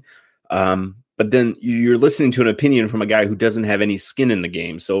again. But then you're listening to an opinion from a guy who doesn't have any skin in the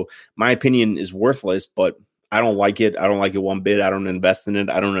game. So my opinion is worthless, but I don't like it. I don't like it one bit. I don't invest in it.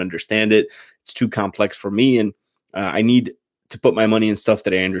 I don't understand it. It's too complex for me. And I need to put my money in stuff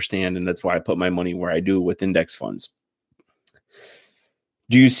that I understand. And that's why I put my money where I do with index funds.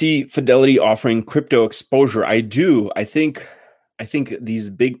 Do you see Fidelity offering crypto exposure? I do. I think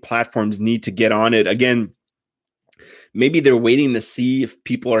these big platforms need to get on it. Again, maybe they're waiting to see if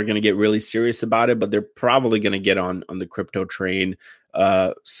people are going to get really serious about it, but they're probably going to get on the crypto train.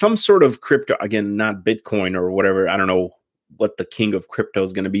 Some sort of crypto, again, not Bitcoin or whatever. I don't know what the king of crypto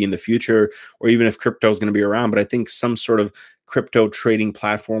is going to be in the future, or even if crypto is going to be around, but I think some sort of crypto trading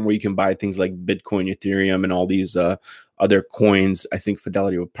platform where you can buy things like Bitcoin, Ethereum, and all these other coins. I think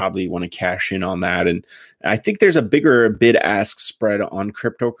Fidelity would probably want to cash in on that. And I think there's a bigger bid-ask spread on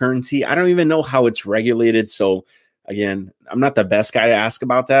cryptocurrency. I don't even know how it's regulated. So again, I'm not the best guy to ask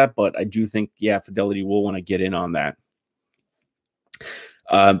about that, but I do think, yeah, Fidelity will want to get in on that.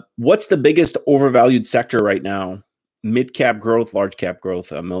 What's the biggest overvalued sector right now? Mid-cap growth, large-cap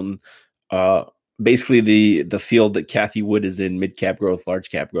growth, Milton. Basically the field that Kathy Wood is in, mid-cap growth,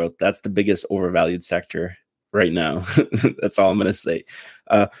 large-cap growth. That's the biggest overvalued sector right now. That's all I'm going to say.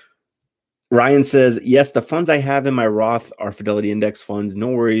 Ryan says, yes, the funds I have in my Roth are Fidelity Index funds. No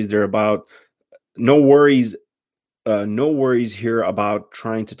worries. No worries here about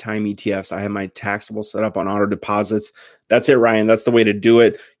trying to time ETFs. I have my taxable set up on auto deposits. That's it, Ryan. That's the way to do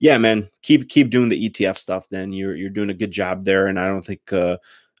it. Yeah, man. Keep doing the ETF stuff. Then you're doing a good job there. And I don't think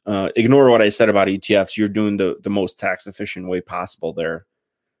ignore what I said about ETFs. You're doing the most tax efficient way possible there.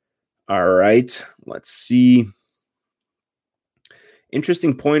 All right. Let's see.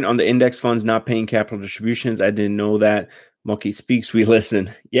 Interesting point on the index funds not paying capital distributions. I didn't know that. Monkey speaks, we listen.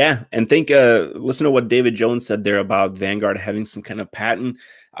 Yeah, and listen to what David Jones said there about Vanguard having some kind of patent.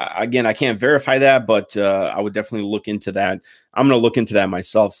 Again, I can't verify that, but I would definitely look into that. I'm going to look into that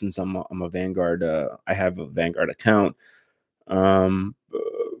myself since I'm a Vanguard. I have a Vanguard account.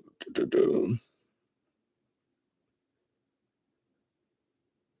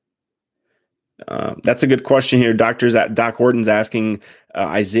 That's a good question here. Doc Horton's asking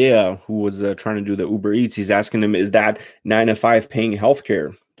Isaiah, who was trying to do the Uber Eats. He's asking him, is that 9 to 5 paying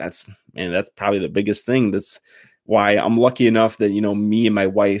healthcare? That's probably the biggest thing. That's why I'm lucky enough that, me and my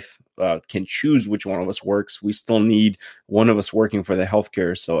wife can choose which one of us works. We still need one of us working for the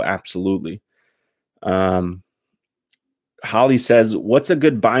healthcare. So absolutely. Holly says, what's a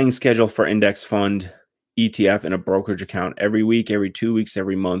good buying schedule for index fund ETF in a brokerage account? Every week, every 2 weeks,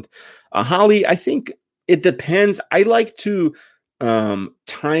 every month? Holly, I think it depends. I like to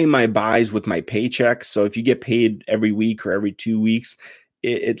time my buys with my paycheck. So if you get paid every week or every 2 weeks,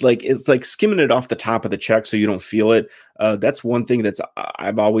 it's like skimming it off the top of the check so you don't feel it. That's one thing that's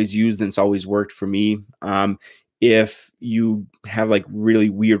I've always used and it's always worked for me. If you have like really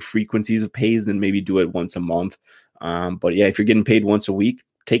weird frequencies of pays, then maybe do it once a month. But yeah, if you're getting paid once a week,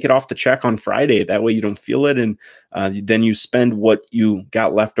 take it off the check on Friday. That way you don't feel it. And then you spend what you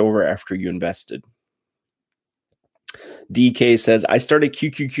got left over after you invested. DK says, I started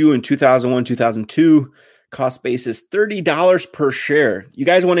QQQ in 2001, 2002. Cost basis $30 per share. You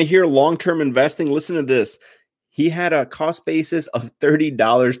guys want to hear long-term investing? Listen to this. He had a cost basis of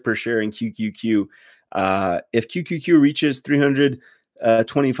 $30 per share in QQQ. If QQQ reaches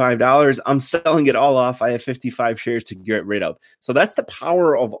 $325, I'm selling it all off. I have 55 shares to get rid of. So that's the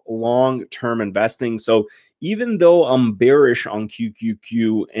power of long-term investing. So even though I'm bearish on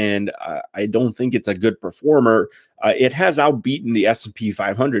QQQ and I don't think it's a good performer, it has outbeaten the S&P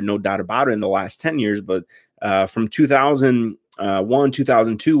 500, no doubt about it, in the last 10 years. But from 2001,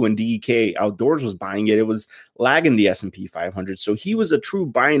 2002, when DEK Outdoors was buying it, it was lagging the S&P 500. So he was a true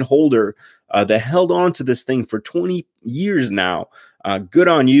buy and holder that held on to this thing for 20 years now. Good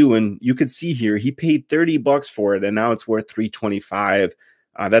on you. And you could see here, he paid $30 for it, and now it's worth $325.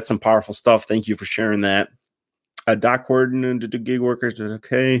 That's some powerful stuff. Thank you for sharing that. Doc Horton, gig workers,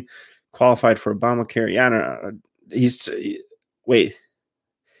 okay. Qualified for Obamacare. Yeah, no,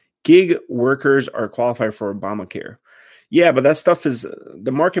 gig workers are qualified for Obamacare. Yeah, but that stuff is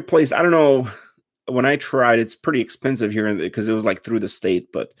the marketplace. I don't know. When I tried, it's pretty expensive here because it was like through the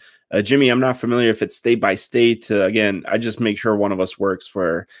state. But Jimmy, I'm not familiar if it's state by state. Again, I just make sure one of us works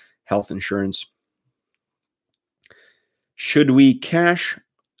for health insurance. Should we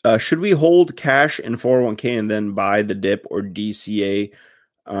hold cash in 401k and then buy the dip or DCA?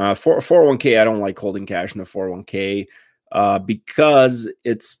 For 401k, I don't like holding cash in the 401k because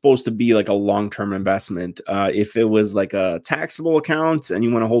it's supposed to be like a long-term investment. If it was like a taxable account and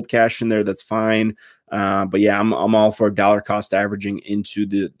you want to hold cash in there, that's fine. But yeah, I'm all for dollar cost averaging into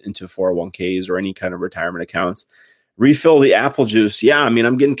 401ks or any kind of retirement accounts. Refill the apple juice. Yeah, I mean,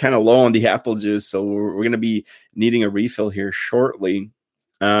 I'm getting kind of low on the apple juice, so we're going to be needing a refill here shortly.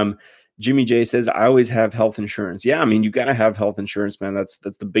 Jimmy J says, I always have health insurance. Yeah, I mean, you got to have health insurance, man. That's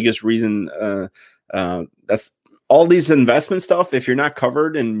the biggest reason. That's all these investment stuff. If you're not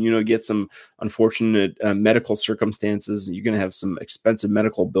covered and, get some unfortunate medical circumstances, you're going to have some expensive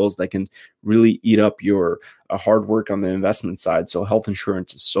medical bills that can really eat up your hard work on the investment side. So health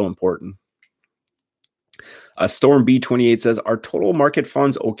insurance is so important. Storm B28 says, are total market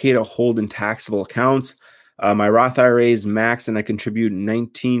funds okay to hold in taxable accounts? My Roth IRA is maxed and I contribute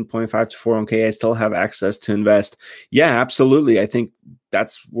 19.5 to 401k. I still have access to invest. Yeah, absolutely. I think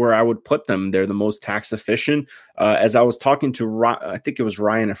that's where I would put them. They're the most tax efficient. As I was talking to, I think it was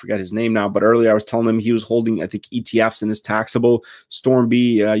Ryan, I forgot his name now, but earlier I was telling him he was holding, I think, ETFs in his taxable. Storm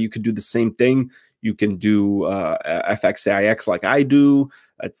B, you could do the same thing. You can do FXAIX like I do.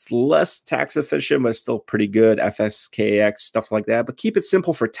 It's less tax efficient, but still pretty good. FSKX, stuff like that. But keep it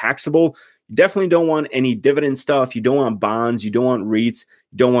simple for taxable. You definitely don't want any dividend stuff. You don't want bonds. You don't want REITs.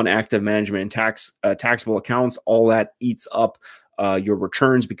 You don't want active management and taxable accounts. All that eats up your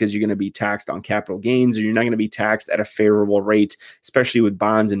returns because you're going to be taxed on capital gains, or you're not going to be taxed at a favorable rate, especially with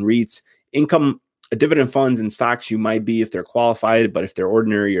bonds and REITs. Income, dividend funds and stocks, you might be if they're qualified, but if they're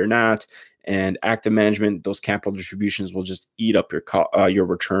ordinary, you're not. And active management, those capital distributions will just eat up your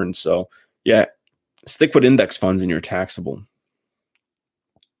returns. So yeah, stick with index funds in your taxable.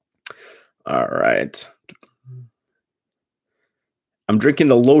 All right. I'm drinking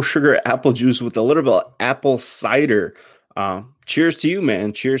the low sugar apple juice with a little bit of apple cider. Cheers to you,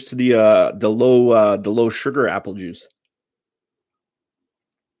 man. Cheers to the low sugar apple juice.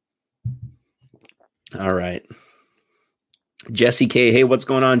 All right. Jesse K. Hey, what's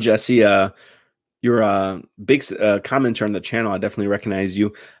going on, Jesse? You're a big commenter on the channel. I definitely recognize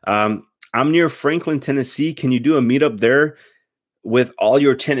you. I'm near Franklin, Tennessee. Can you do a meetup there with all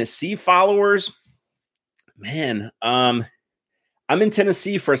your Tennessee followers? Man, I'm in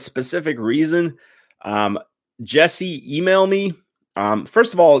Tennessee for a specific reason. Jesse, email me.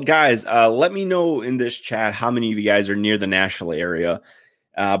 First of all, guys, let me know in this chat how many of you guys are near the Nashville area.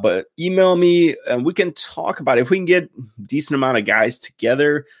 But email me and we can talk about it. If we can get a decent amount of guys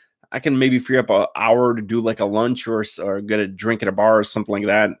together, I can maybe free up an hour to do like a lunch or get a drink at a bar or something like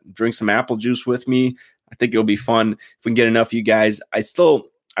that. Drink some apple juice with me. I think it'll be fun if we can get enough of you guys. I still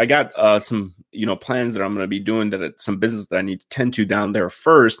I got some plans that I'm going to be doing, some business that I need to tend to down there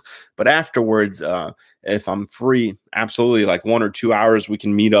first. But afterwards, if I'm free, absolutely, like 1 or 2 hours, we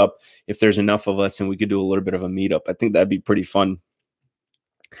can meet up if there's enough of us, and we could do a little bit of a meetup. I think that'd be pretty fun.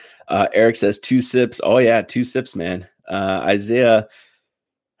 Eric says 2 sips. Oh yeah, 2 sips, man. Isaiah,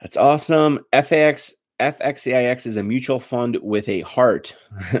 that's awesome. FXCIX is a mutual fund with a heart.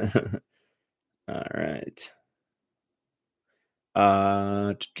 All right.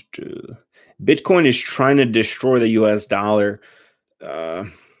 Bitcoin is trying to destroy the US dollar. Again,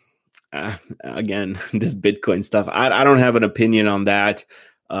 this Bitcoin stuff, I don't have an opinion on that.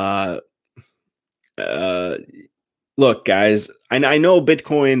 Look, guys, I know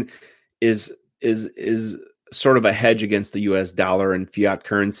Bitcoin is sort of a hedge against the US dollar and fiat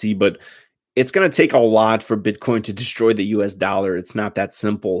currency, but it's going to take a lot for Bitcoin to destroy the US dollar. It's not that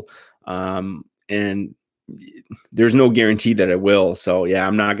simple. And there's no guarantee that it will. So yeah,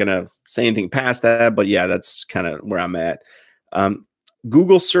 I'm not going to say anything past that, but yeah, that's kind of where I'm at.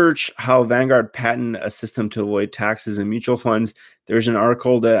 Google search how Vanguard patent a system to avoid taxes in mutual funds. There's an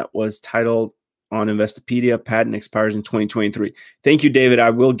article that was titled on Investopedia, patent expires in 2023. Thank you, David. I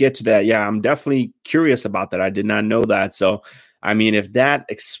will get to that. Yeah, I'm definitely curious about that. I did not know that. So, I mean, if that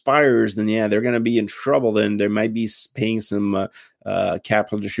expires, then yeah, they're going to be in trouble. Then they might be paying some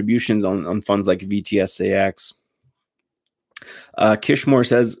capital distributions on funds like VTSAX. Kishmore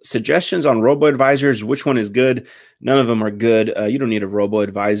says, suggestions on robo-advisors. Which one is good? None of them are good. You don't need a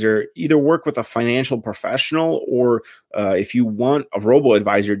robo-advisor. Either work with a financial professional, or if you want a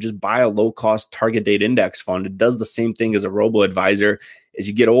robo-advisor, just buy a low-cost target date index fund. It does the same thing as a robo-advisor. As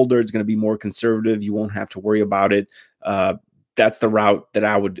you get older, it's going to be more conservative. You won't have to worry about it. That's the route that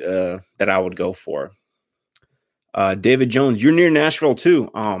I would go for. David Jones, you're near Nashville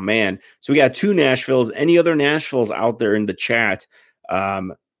too. Oh man. So we got 2 Nashvilles. Any other Nashvilles out there in the chat?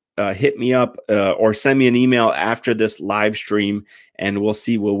 Hit me up or send me an email after this live stream, and we'll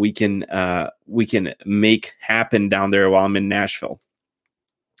see what we can make happen down there while I'm in Nashville.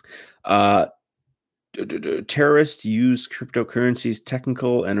 Terrorists use cryptocurrencies,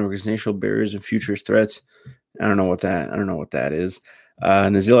 technical and organizational barriers and future threats. I don't know what that is.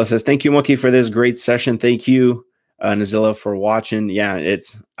 Nazila says, thank you, Monkey, for this great session. Thank you, Nazila, for watching. Yeah,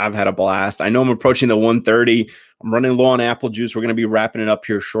 I've had a blast. I know I'm approaching the 1:30. I'm running low on apple juice. We're going to be wrapping it up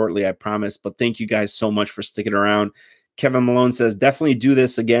here shortly, I promise. But thank you guys so much for sticking around. Kevin Malone says, definitely do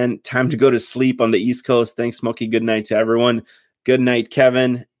this again. Time to go to sleep on the East Coast. Thanks, Smokey. Good night to everyone. Good night,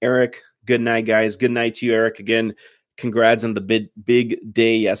 Kevin. Eric, good night, guys. Good night to you, Eric. Again, congrats on the big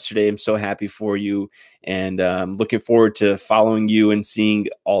day yesterday. I'm so happy for you, and looking forward to following you and seeing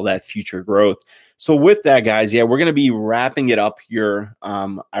all that future growth. So with that, guys, yeah, we're going to be wrapping it up here.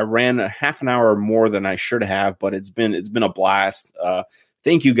 I ran a half an hour more than I should have, but it's been a blast.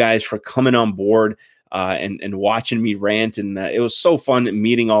 Thank you guys for coming on board and watching me rant. And it was so fun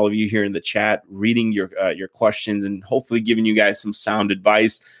meeting all of you here in the chat, reading your questions, and hopefully giving you guys some sound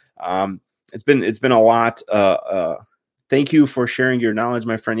advice. It's been a lot. Thank you for sharing your knowledge,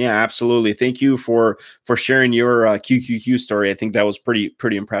 my friend. Yeah, absolutely. Thank you for sharing your QQQ story. I think that was pretty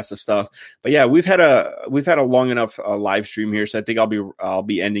impressive stuff. But yeah, we've had a long enough live stream here, so I think I'll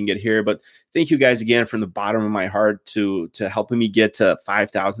be ending it here. But thank you guys again from the bottom of my heart to helping me get to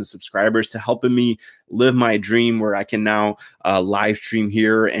 5,000 subscribers, to helping me live my dream where I can now live stream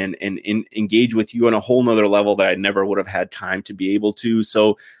here and engage with you on a whole nother level that I never would have had time to be able to.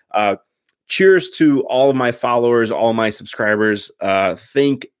 So cheers to all of my followers, all my subscribers.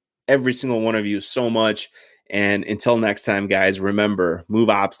 Thank every single one of you so much. And until next time, guys, remember, move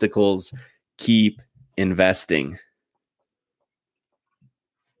obstacles, keep investing.